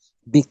I,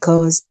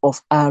 because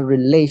of our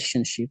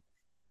relationship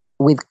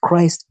with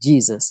Christ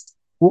Jesus,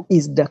 who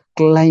is the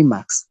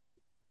climax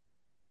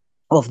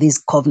of these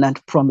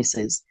covenant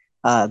promises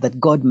that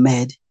God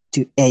made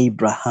to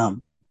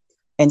Abraham.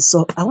 And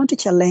so I want to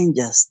challenge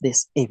us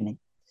this evening.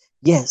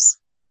 Yes,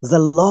 the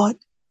Lord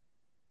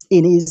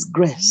in His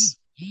grace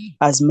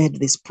has made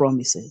these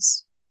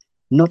promises,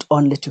 not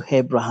only to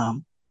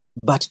Abraham,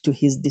 but to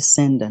his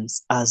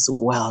descendants as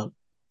well.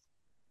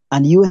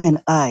 And you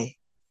and I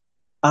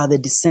are the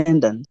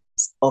descendants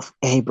of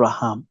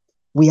Abraham.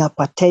 We are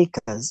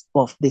partakers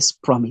of this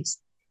promise.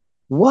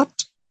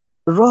 What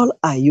role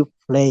are you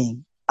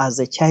playing as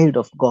a child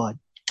of God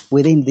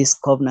within this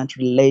covenant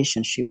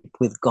relationship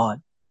with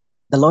God?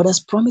 The Lord has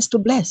promised to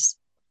bless,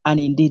 and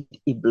indeed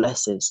He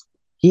blesses.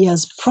 He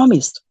has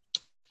promised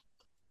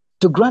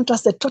to grant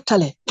us a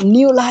totally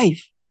new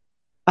life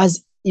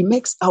as He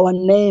makes our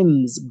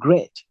names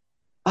great,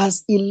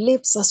 as He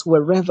lifts us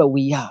wherever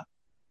we are.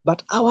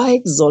 But our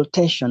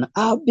exaltation,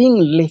 our being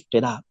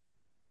lifted up,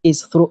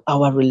 is through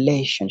our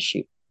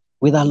relationship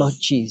with our Lord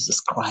Jesus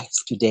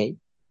Christ today.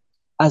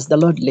 As the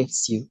Lord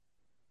lifts you,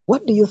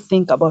 what do you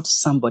think about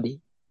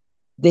somebody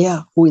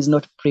there who is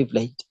not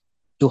privileged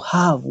to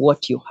have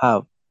what you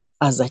have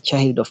as a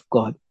child of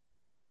God?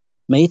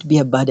 May it be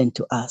a burden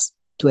to us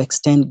to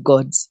extend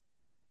God's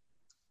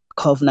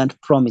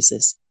covenant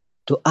promises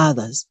to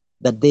others,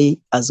 that they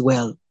as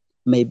well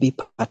may be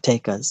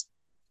partakers.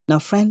 Now,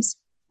 friends,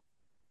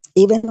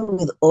 even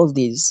with all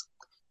this,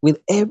 with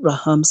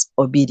Abraham's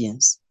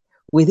obedience,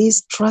 with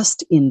his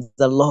trust in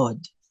the Lord,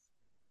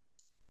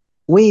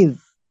 with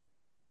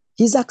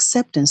his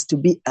acceptance to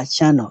be a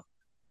channel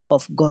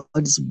of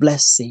God's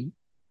blessing,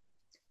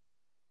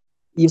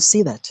 you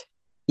see that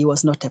he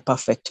was not a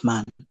perfect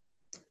man.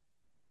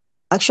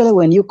 Actually,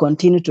 when you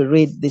continue to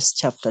read this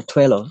chapter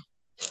 12,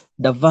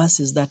 the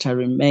verses that are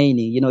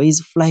remaining,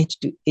 his flight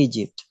to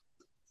Egypt,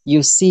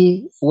 you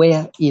see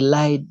where he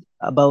lied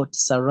about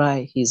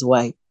Sarai, his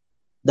wife,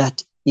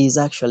 that is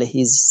actually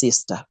his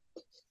sister,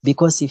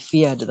 because he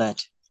feared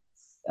that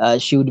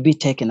she would be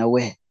taken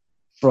away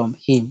from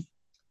him.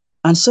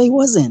 And so he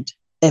wasn't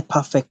a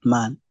perfect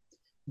man.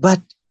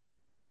 But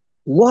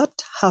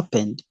what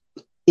happened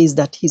is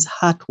that his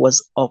heart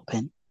was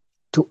open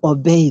to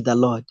obey the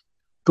Lord.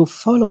 to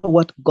follow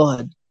what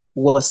God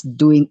was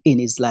doing in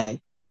his life.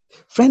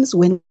 Friends,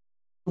 when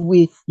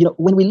we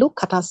look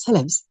at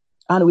ourselves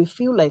and we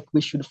feel like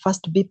we should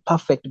first be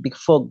perfect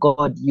before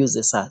God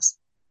uses us,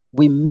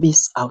 we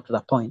miss out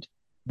the point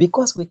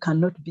because we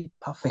cannot be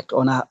perfect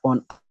on our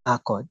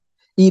God.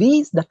 It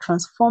is the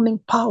transforming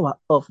power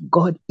of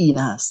God in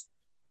us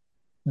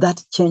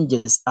that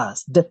changes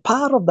us. The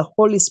power of the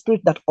Holy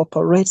Spirit that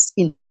operates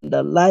in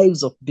the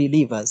lives of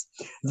believers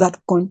that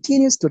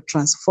continues to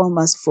transform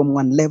us from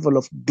one level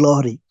of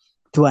glory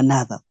to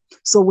another.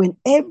 So when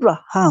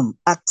Abraham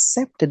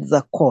accepted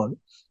the call,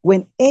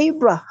 when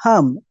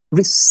Abraham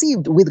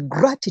received with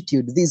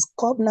gratitude these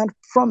covenant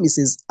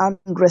promises and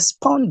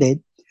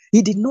responded,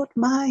 he did not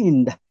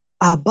mind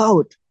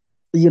about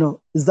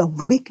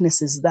the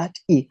weaknesses that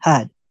he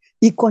had.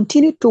 He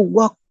continued to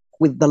walk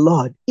with the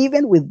Lord,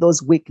 even with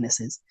those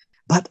weaknesses.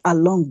 But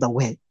along the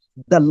way,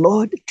 the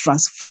Lord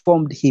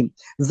transformed him.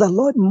 The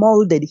Lord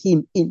molded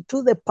him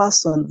into the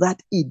person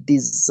that he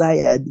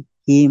desired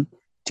him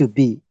to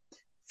be.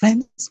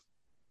 Friends,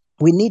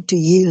 we need to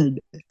yield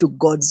to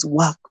God's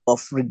work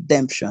of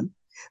redemption,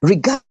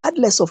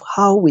 regardless of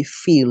how we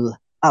feel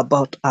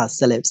about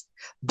ourselves.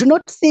 Do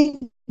not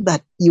think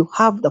that you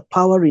have the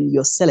power in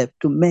yourself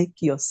to make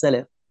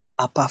yourself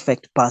a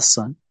perfect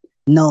person.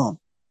 No,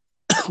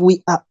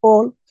 we are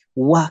all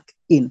work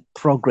in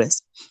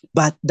progress.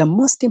 But the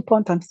most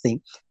important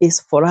thing is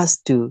for us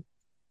to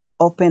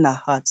open our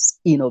hearts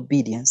in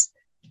obedience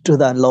to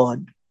the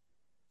Lord,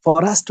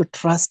 for us to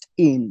trust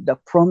in the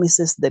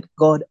promises that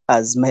God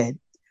has made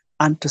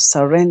and to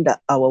surrender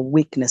our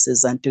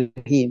weaknesses unto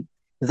Him,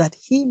 that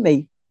He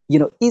may,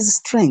 His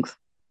strength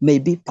may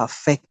be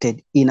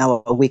perfected in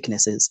our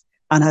weaknesses.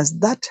 And as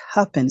that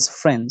happens,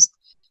 friends,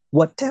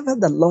 whatever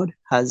the Lord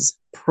has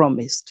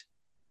promised,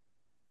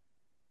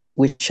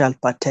 we shall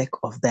partake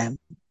of them.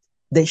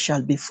 They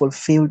shall be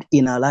fulfilled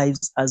in our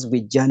lives as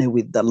we journey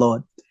with the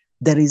Lord.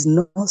 There is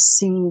no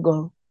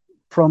single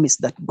promise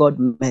that God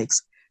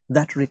makes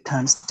that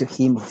returns to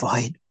Him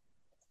void.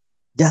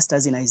 Just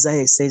as in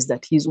Isaiah says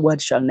that His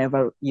word shall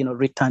never,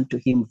 return to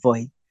Him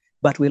void,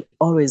 but will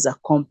always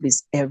accomplish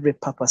every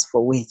purpose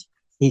for which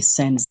He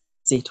sends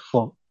it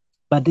for.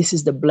 But this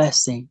is the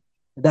blessing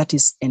that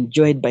is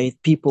enjoyed by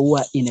people who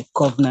are in a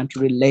covenant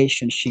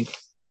relationship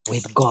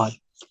with God.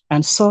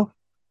 And so,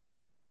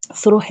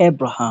 through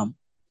Abraham,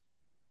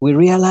 we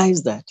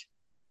realize that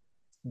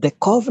the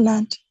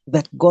covenant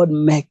that God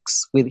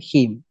makes with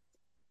him,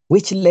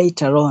 which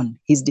later on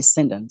his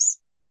descendants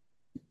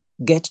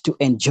get to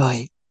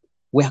enjoy,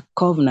 were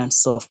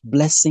covenants of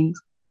blessings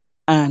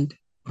and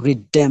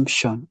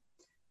redemption.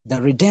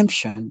 The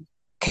redemption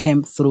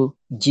came through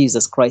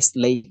Jesus Christ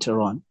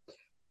later on.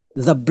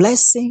 The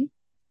blessing,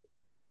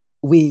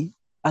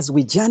 as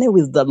we journey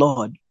with the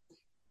Lord,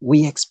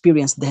 we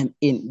experience them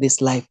in this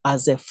life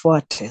as a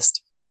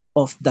foretaste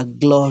of the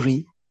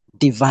glory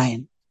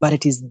divine. But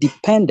it is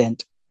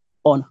dependent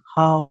on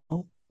how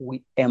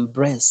we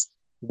embrace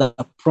the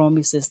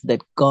promises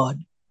that God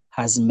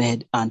has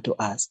made unto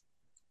us.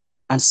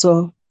 And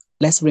so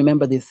let's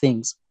remember the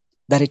things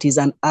that it is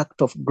an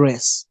act of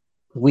grace.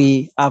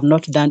 We have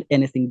not done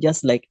anything,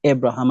 just like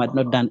Abraham had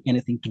not done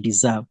anything to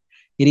deserve.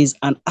 It is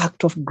an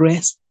act of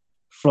grace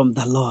from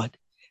the Lord.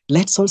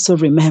 Let's also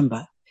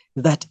remember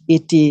that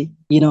it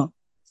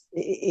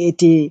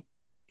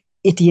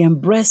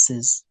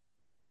embraces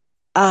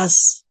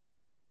us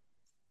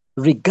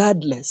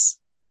regardless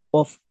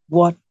of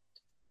what,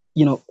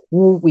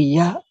 who we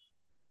are,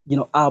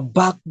 our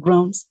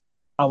backgrounds,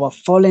 our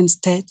fallen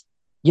state.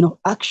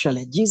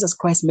 Actually, Jesus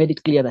Christ made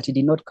it clear that He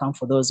did not come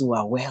for those who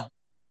are well,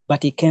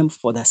 but He came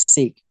for the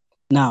sick.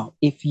 Now,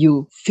 if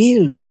you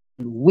feel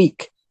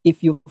weak,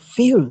 if you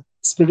feel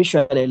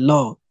spiritually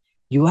low,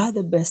 you are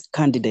the best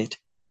candidate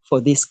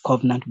for this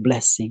covenant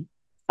blessing.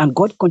 And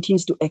God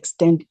continues to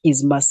extend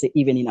His mercy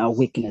even in our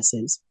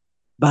weaknesses.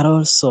 But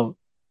also,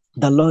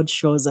 the Lord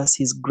shows us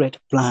His great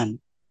plan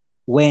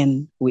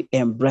when we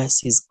embrace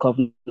His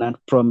covenant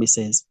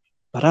promises.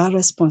 But our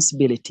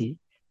responsibility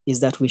is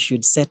that we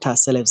should set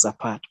ourselves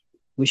apart.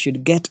 We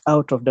should get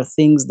out of the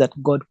things that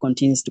God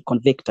continues to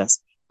convict us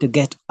to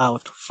get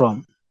out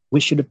from. We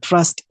should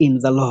trust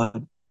in the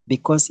Lord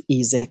because He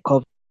is a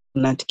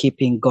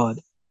covenant-keeping God.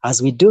 As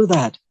we do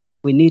that,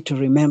 we need to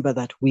remember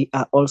that we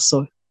are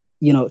also,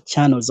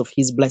 channels of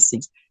His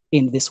blessings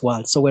in this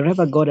world. So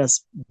wherever God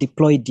has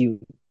deployed you,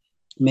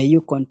 may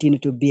you continue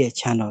to be a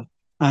channel.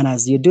 And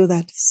as you do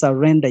that,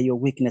 surrender your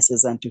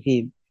weaknesses unto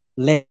Him.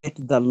 Let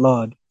the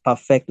Lord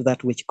perfect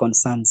that which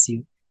concerns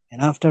you.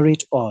 And after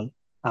it all,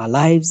 our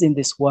lives in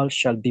this world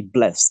shall be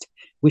blessed.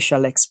 We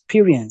shall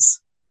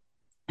experience,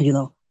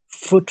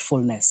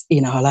 fruitfulness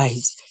in our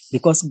lives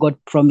because God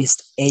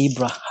promised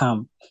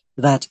Abraham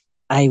that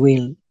I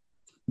will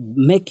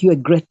make you a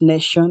great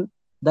nation.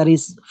 That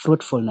is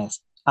fruitfulness.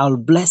 I'll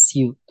bless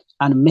you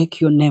and make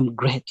your name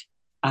great,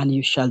 and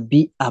you shall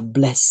be a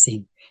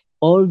blessing.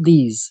 All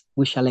these,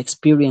 we shall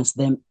experience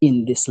them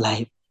in this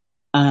life,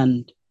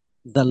 and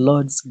the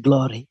Lord's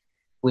glory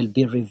will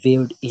be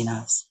revealed in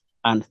us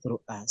and through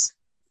us.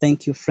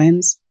 Thank you,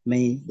 friends.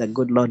 May the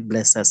good Lord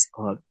bless us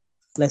all.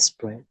 Let's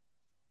pray.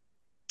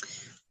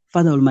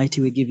 Father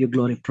Almighty, we give you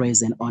glory,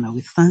 praise, and honor. We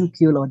thank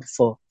you, Lord,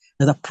 for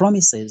the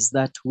promises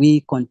that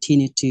we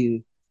continue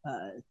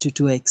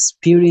to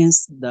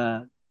experience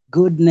the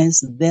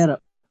goodness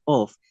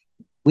thereof,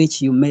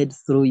 which you made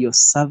through your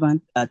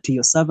servant to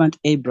your servant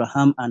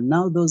Abraham, and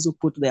now those who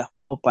put their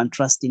hope and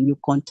trust in you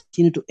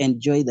continue to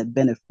enjoy the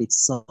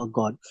benefits. So,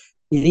 God,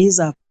 it is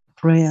a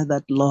prayer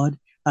that, Lord,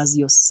 as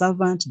your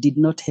servant did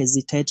not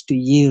hesitate to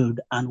yield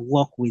and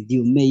walk with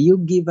you, may you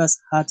give us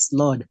hearts,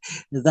 Lord,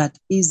 that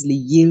easily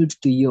yield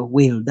to your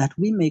will, that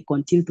we may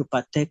continue to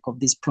partake of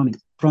these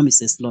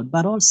promises, Lord.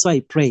 But also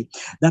I pray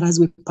that as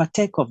we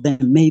partake of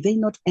them, may they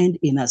not end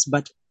in us,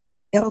 but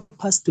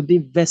help us to be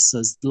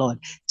vessels, Lord,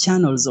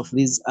 channels of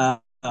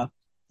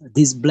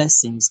these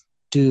blessings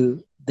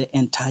to the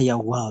entire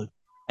world.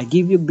 I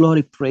give you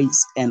glory,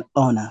 praise, and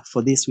honor.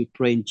 For this we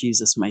pray in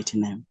Jesus' mighty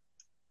name.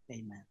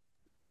 Amen.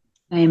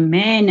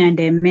 Amen and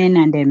amen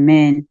and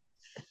amen.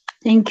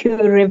 Thank you,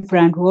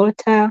 Reverend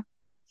Walter.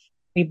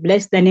 We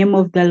bless the name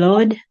of the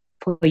Lord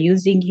for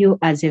using you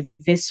as a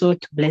vessel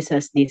to bless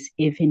us this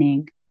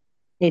evening.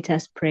 Let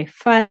us pray.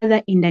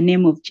 Father, in the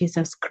name of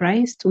Jesus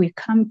Christ, we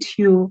come to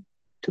you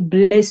to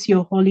bless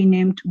your holy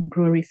name, to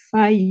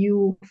glorify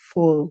you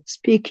for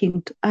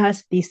speaking to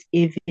us this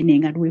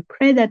evening. And we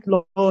pray that,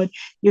 Lord,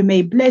 you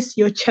may bless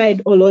your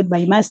child, oh Lord,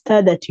 my master,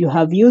 that you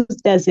have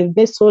used as a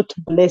vessel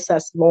to bless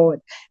us, Lord.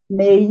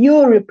 May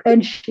you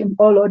replenish him,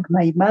 oh Lord,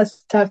 my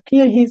master,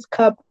 fill his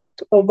cup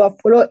to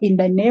overflow in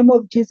the name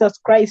of Jesus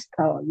Christ,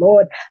 our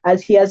Lord,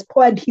 as he has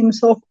poured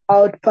himself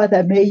out,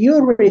 Father. May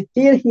you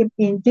refill him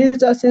in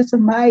Jesus'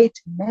 mighty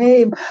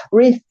name.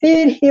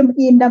 Refill him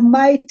in the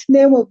mighty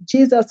name of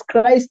Jesus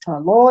Christ,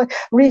 our Lord.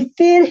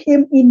 Refill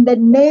him in the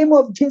name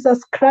of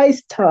Jesus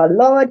Christ, our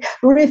Lord.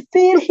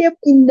 Refill him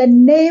in the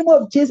name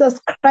of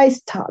Jesus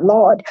Christ, our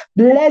Lord.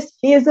 Bless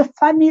his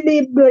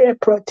family,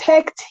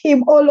 protect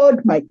him, oh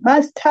Lord, my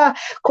master.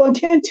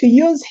 Continue to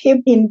use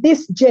him in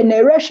this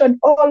generation,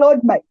 oh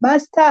Lord, my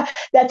master,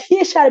 that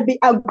he shall be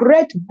a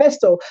great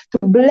vessel to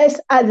bless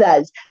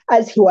others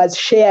as he was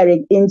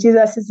sharing. In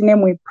Jesus'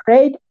 name we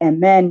prayed.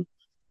 Amen.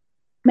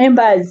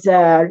 Members,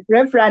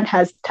 Reverend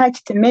has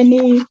touched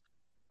many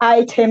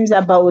items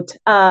about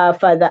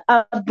Father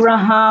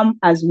Abraham.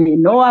 As we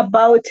know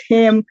about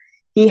him,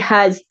 he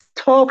has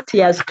talked.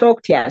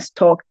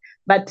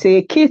 But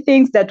the key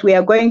things that we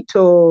are going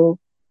to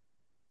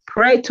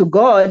pray to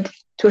God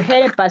to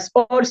help us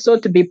also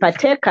to be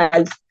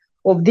partakers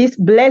of this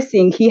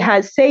blessing. He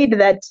has said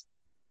that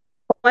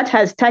what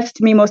has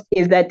touched me most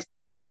is that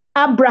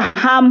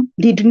Abraham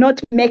did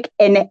not make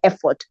any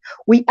effort.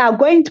 We are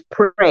going to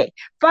pray.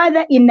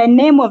 Father, in the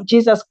name of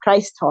Jesus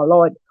Christ, our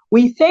Lord,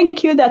 we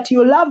thank you that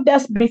you loved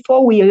us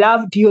before we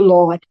loved you,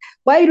 Lord.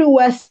 While we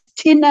were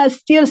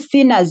still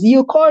sinners,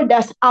 you called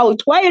us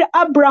out. While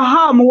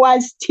Abraham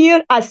was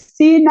still a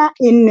sinner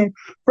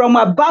from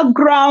a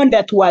background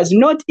that was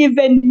not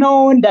even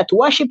known, that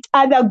worshipped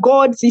other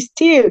gods,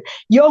 still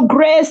your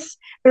grace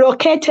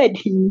located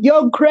him.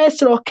 Your grace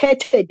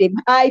located him.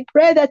 I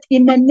pray that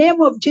in the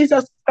name of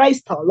Jesus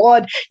Christ, our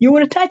Lord, you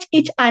will touch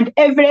each and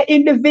every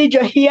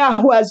individual here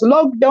who has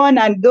logged on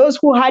and those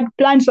who had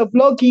plans of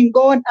logging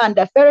on and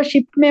the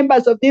fellowship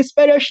members of this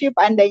fellowship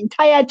and the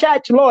entire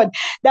church, Lord,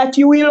 that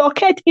you will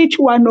locate each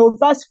one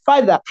of us,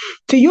 Father,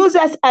 to use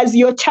us as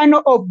your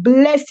channel of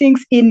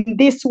blessings in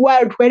this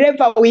world,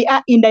 wherever we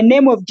are, in the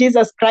name of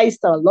Jesus Christ,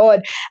 our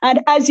Lord.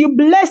 And as you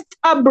blessed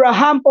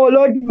Abraham, oh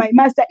Lord, my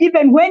master,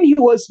 even when he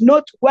was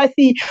not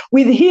worthy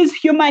with his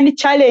human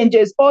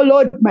challenges, oh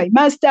Lord, my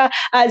master,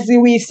 as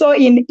we saw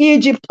in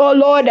Egypt, oh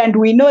Lord, and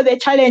we know the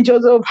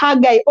challenges of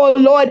Haggai, oh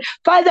Lord.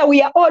 Father,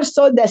 we are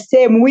also the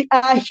same. We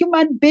are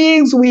human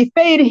beings. We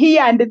fail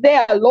here and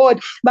there,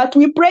 Lord. But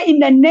we pray in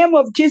the name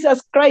of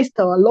Jesus Christ,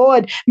 our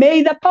Lord.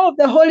 May the power of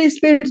the Holy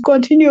Spirit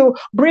continue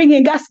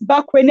bringing us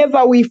back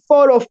whenever we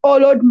fall off, oh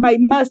Lord, my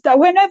master,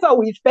 whenever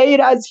we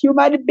fail as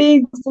human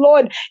beings,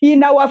 Lord,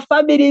 in our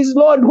families,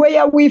 Lord,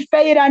 where we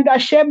fail and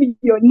shame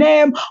your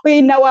name,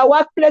 in our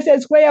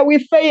workplaces where we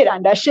fail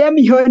and shame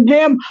your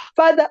name.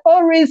 Father,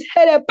 always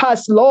help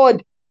us,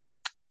 Lord,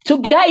 to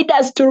guide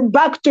us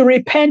back to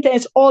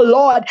repentance, oh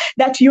Lord,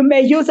 that you may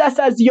use us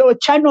as your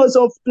channels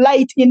of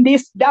light in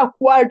this dark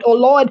world, oh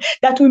Lord,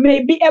 that we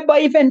may be able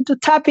even to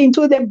tap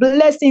into the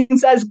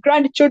blessings as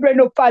grandchildren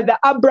of Father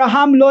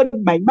Abraham, Lord,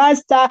 my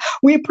master.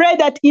 We pray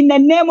that in the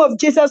name of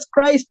Jesus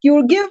Christ, you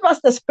will give us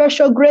the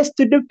special grace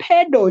to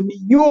depend on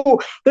you,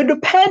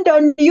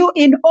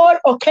 in all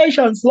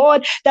occasions,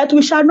 Lord, that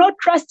we shall not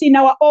trust in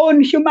our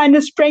own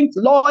human strength,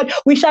 Lord.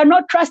 We shall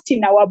not trust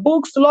in our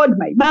books, Lord,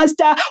 my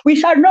master. We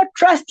shall not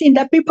trust trust in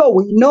the people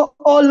we know,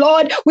 oh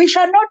Lord. We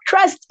shall not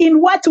trust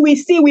in what we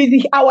see with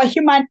our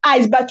human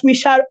eyes, but we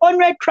shall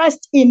only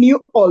trust in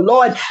you, oh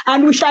Lord,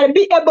 and we shall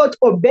be able to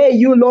obey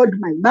you, Lord,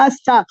 my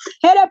Master.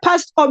 Help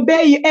us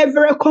obey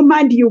every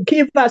command you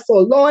give us, oh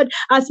Lord.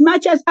 As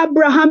much as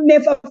Abraham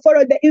never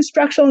followed the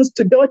instructions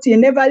to Lot, he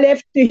never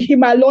left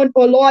him alone,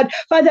 oh Lord.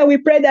 Father, we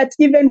pray that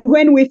even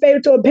when we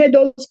fail to obey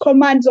those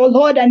commands, oh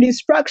Lord, and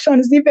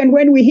instructions, even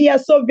when we hear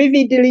so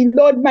vividly,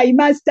 Lord, my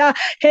Master,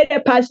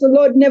 help us,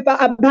 Lord, never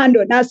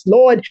abandon us,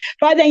 Lord.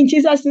 Father, in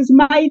Jesus'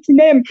 mighty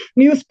name,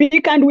 you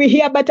speak and we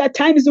hear, but at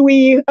times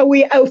we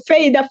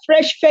fail, the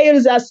flesh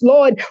fails us,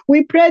 Lord.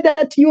 We pray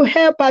that you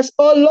help us,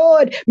 oh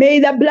Lord. May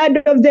the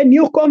blood of the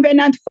new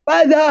covenant,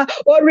 Father,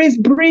 always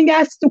bring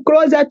us to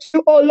closer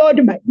to, oh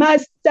Lord, my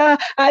Master,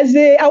 as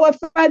our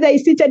Father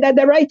is seated at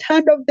the right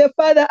hand of the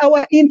Father,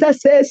 our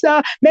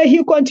intercessor. May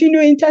he continue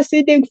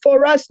interceding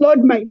for us,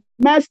 Lord, my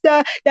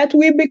Master, that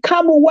we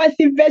become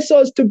worthy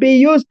vessels to be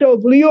used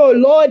of you, oh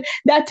Lord,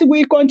 that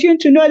we continue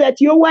to know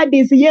that your word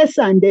is yes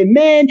and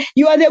amen.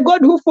 You are the God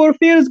who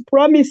fulfills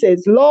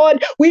promises,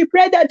 Lord. We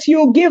pray that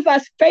you give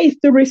us faith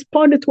to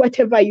respond to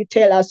whatever you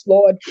tell us,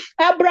 Lord.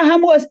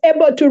 Abraham was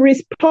able to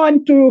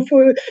respond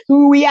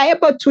we are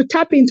able to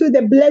tap into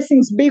the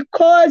blessings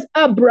because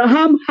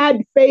Abraham had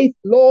faith,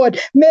 Lord.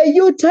 May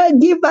you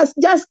give us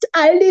just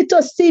a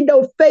little seed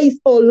of faith,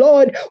 oh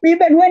Lord.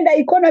 Even when the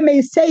economy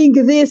is saying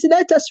this,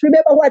 let us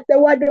remember what the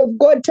word of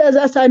God tells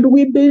us and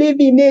we believe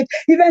in it.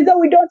 Even though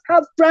we don't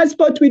have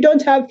transport, we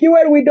don't have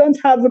fuel, we don't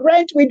have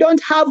rent, we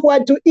don't have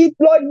what to eat,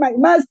 Lord, my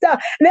Master.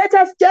 Let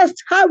us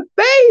just have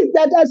faith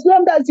that as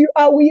long as you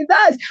are with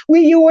us,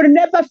 you will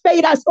never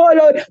fail us, oh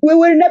Lord. We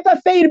will never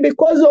fail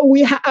because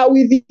we are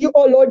with you,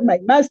 oh Lord, my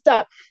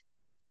Master.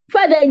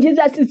 Father, in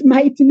Jesus'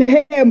 mighty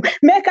name,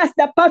 make us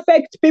the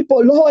perfect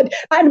people, Lord,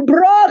 and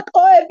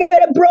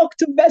every broke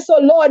vessel,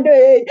 Lord,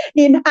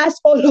 in us,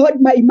 oh Lord,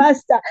 my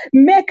Master.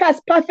 Make us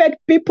perfect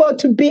people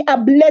to be a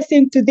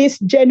blessing to this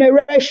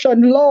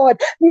generation, Lord.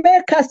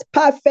 Make us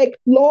perfect,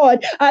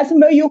 Lord, as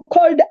you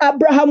called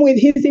Abraham with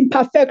his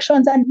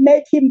imperfections and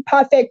made him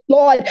perfect,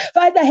 Lord.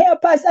 Father,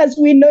 help us as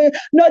we know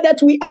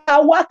that we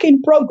are work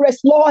in progress,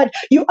 Lord.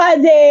 You are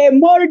the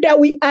molder,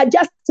 we are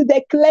just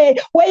the clay.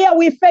 Where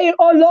we fail,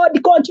 oh Lord,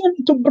 continue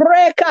to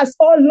break us,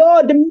 oh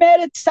Lord,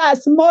 melt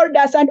us, mold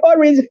us, and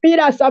always feed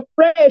us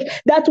afresh,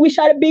 that we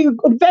shall be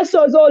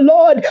vessels, oh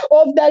Lord,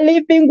 of the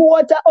living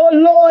water, oh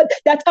Lord,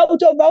 that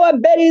out of our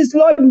bellies,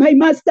 Lord, my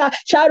Master,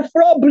 shall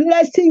flow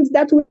blessings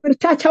that will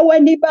touch our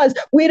neighbors,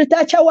 will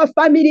touch our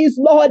families,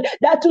 Lord,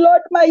 that,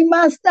 Lord, my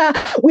Master,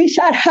 we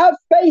shall have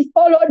faith,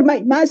 oh Lord,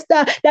 my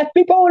Master, that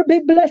people will be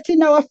blessed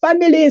in our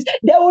families.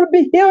 They will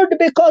be healed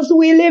because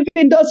we live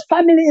in those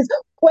families.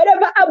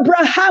 Wherever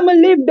Abraham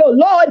lived, oh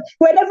Lord,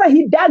 wherever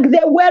he dug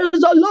the wells,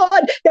 oh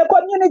Lord, the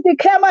community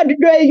came and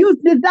they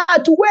used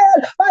that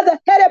well. Father,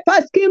 help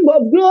us, King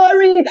of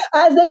glory,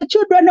 as the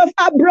children of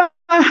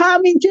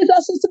Abraham, in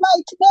Jesus'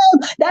 mighty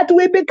name, that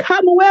we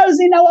become wells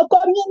in our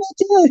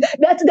communities,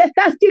 that the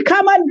thirsty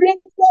come and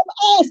drink from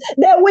us,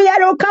 the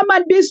weary come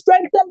and be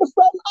strengthened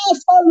from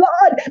us, oh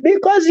Lord,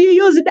 because you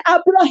used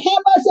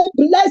Abraham as a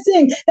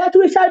blessing, that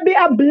we shall be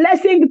a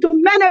blessing to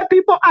many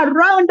people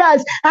around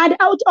us, and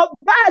out of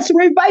us,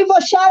 revival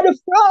shall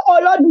flow,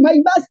 oh Lord, my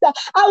Master.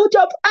 Out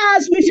of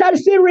us, we shall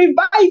see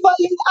revival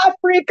in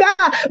Africa,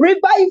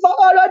 revival,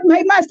 oh Lord,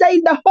 my Master,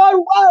 in the whole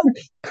world.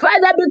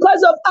 Father,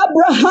 because of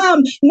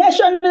Abraham,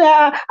 nation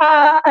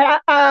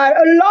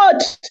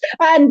Lot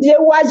and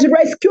was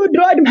rescued,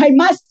 Lord, my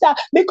Master.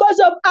 Because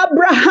of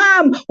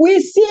Abraham, we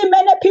see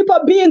many people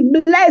being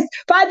blessed.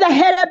 Father,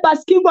 help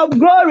us, King of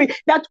glory,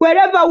 that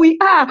wherever we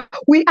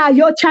are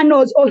your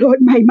channels, oh Lord,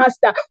 my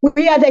Master.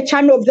 We are the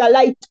channel of the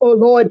light, oh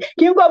Lord.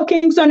 King of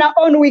kings, on our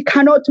own, we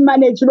cannot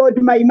manage,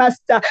 Lord, my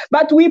Master.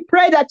 But we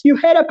pray that you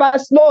help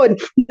us, Lord,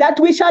 that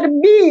we shall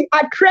be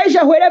a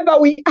treasure wherever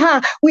we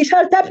are. We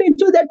shall tap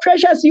into the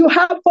treasures you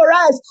have for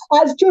us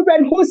as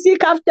children who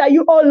seek after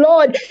you, oh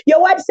Lord.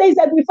 Your word says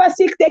that we first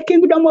seek the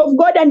kingdom of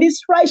God and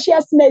his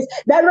righteousness,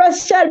 the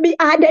rest shall be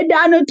added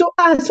unto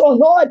us, oh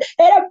Lord.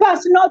 Help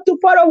us not to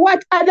follow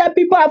what other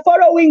people are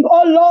following,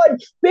 oh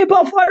Lord.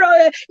 People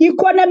follow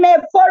economy,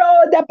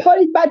 follow the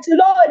but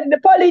Lord, the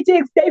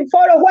politics, they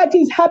follow what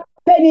is happening.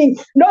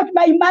 Not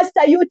my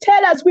Master, you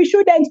tell us we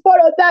shouldn't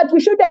follow that,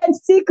 we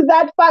shouldn't seek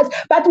that first,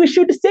 but we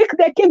should seek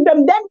the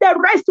kingdom, then the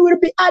rest will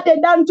be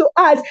added unto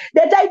us.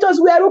 The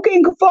titles we are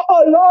looking for,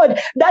 oh Lord,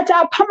 that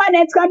are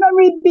permanent can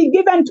only be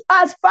given to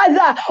us,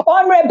 Father,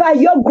 only by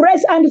your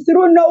grace and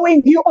through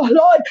knowing you, oh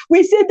Lord.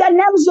 We see the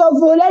names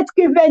of Let's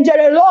Give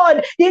Angel,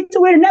 Lord, it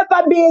will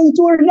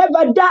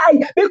never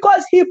die,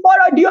 because he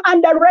followed you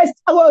and the rest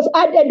was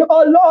added,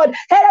 oh Lord.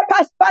 Help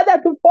us, Father,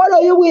 to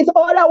follow you with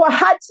all our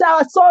hearts,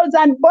 our souls,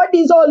 and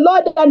bodies, oh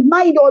Lord, and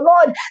mind, oh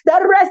Lord.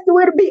 The rest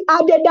will be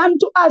added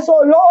unto us,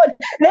 oh Lord.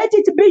 Let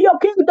it be your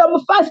kingdom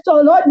first,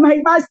 oh Lord,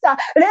 my Master.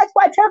 Let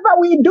whatever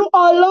we do,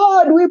 oh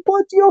Lord, we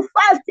put you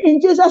first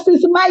in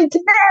Jesus' mighty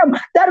name.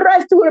 The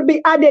rest will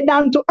be added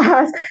unto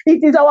us.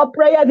 It is our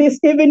prayer this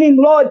evening,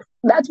 Lord.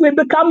 that we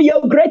become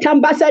your great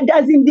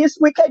ambassadors in this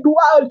wicked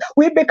world.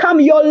 We become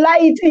your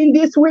light in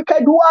this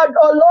wicked world,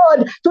 oh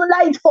Lord, to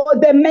light for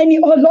the many,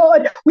 oh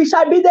Lord. We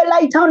shall be the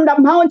light on the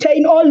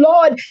mountain, oh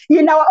Lord,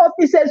 in our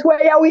offices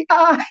where we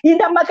are, in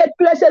the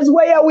marketplaces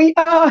where we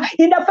are,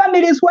 in the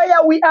families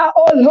where we are,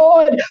 oh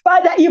Lord.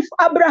 Father, if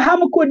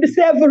Abraham could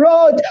save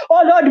Lot,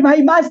 oh Lord, my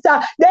master,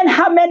 then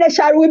how many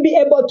shall we be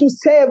able to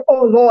save,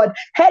 oh Lord?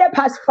 Help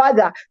us,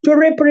 Father, to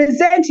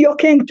represent your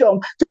kingdom,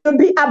 to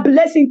be a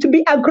blessing, to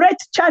be a great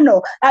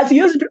channel. As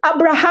you used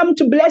Abraham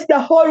to bless the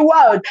whole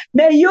world,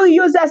 may you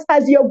use us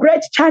as your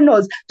great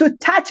channels to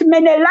touch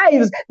many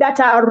lives that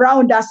are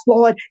around us,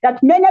 Lord.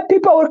 That many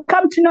people will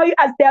come to know you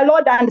as their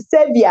Lord and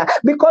Savior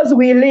because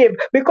we live,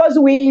 because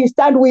we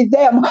stand with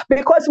them,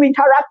 because we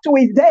interact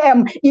with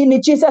them.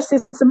 In Jesus'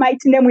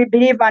 mighty name we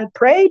believe and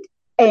prayed.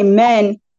 Amen.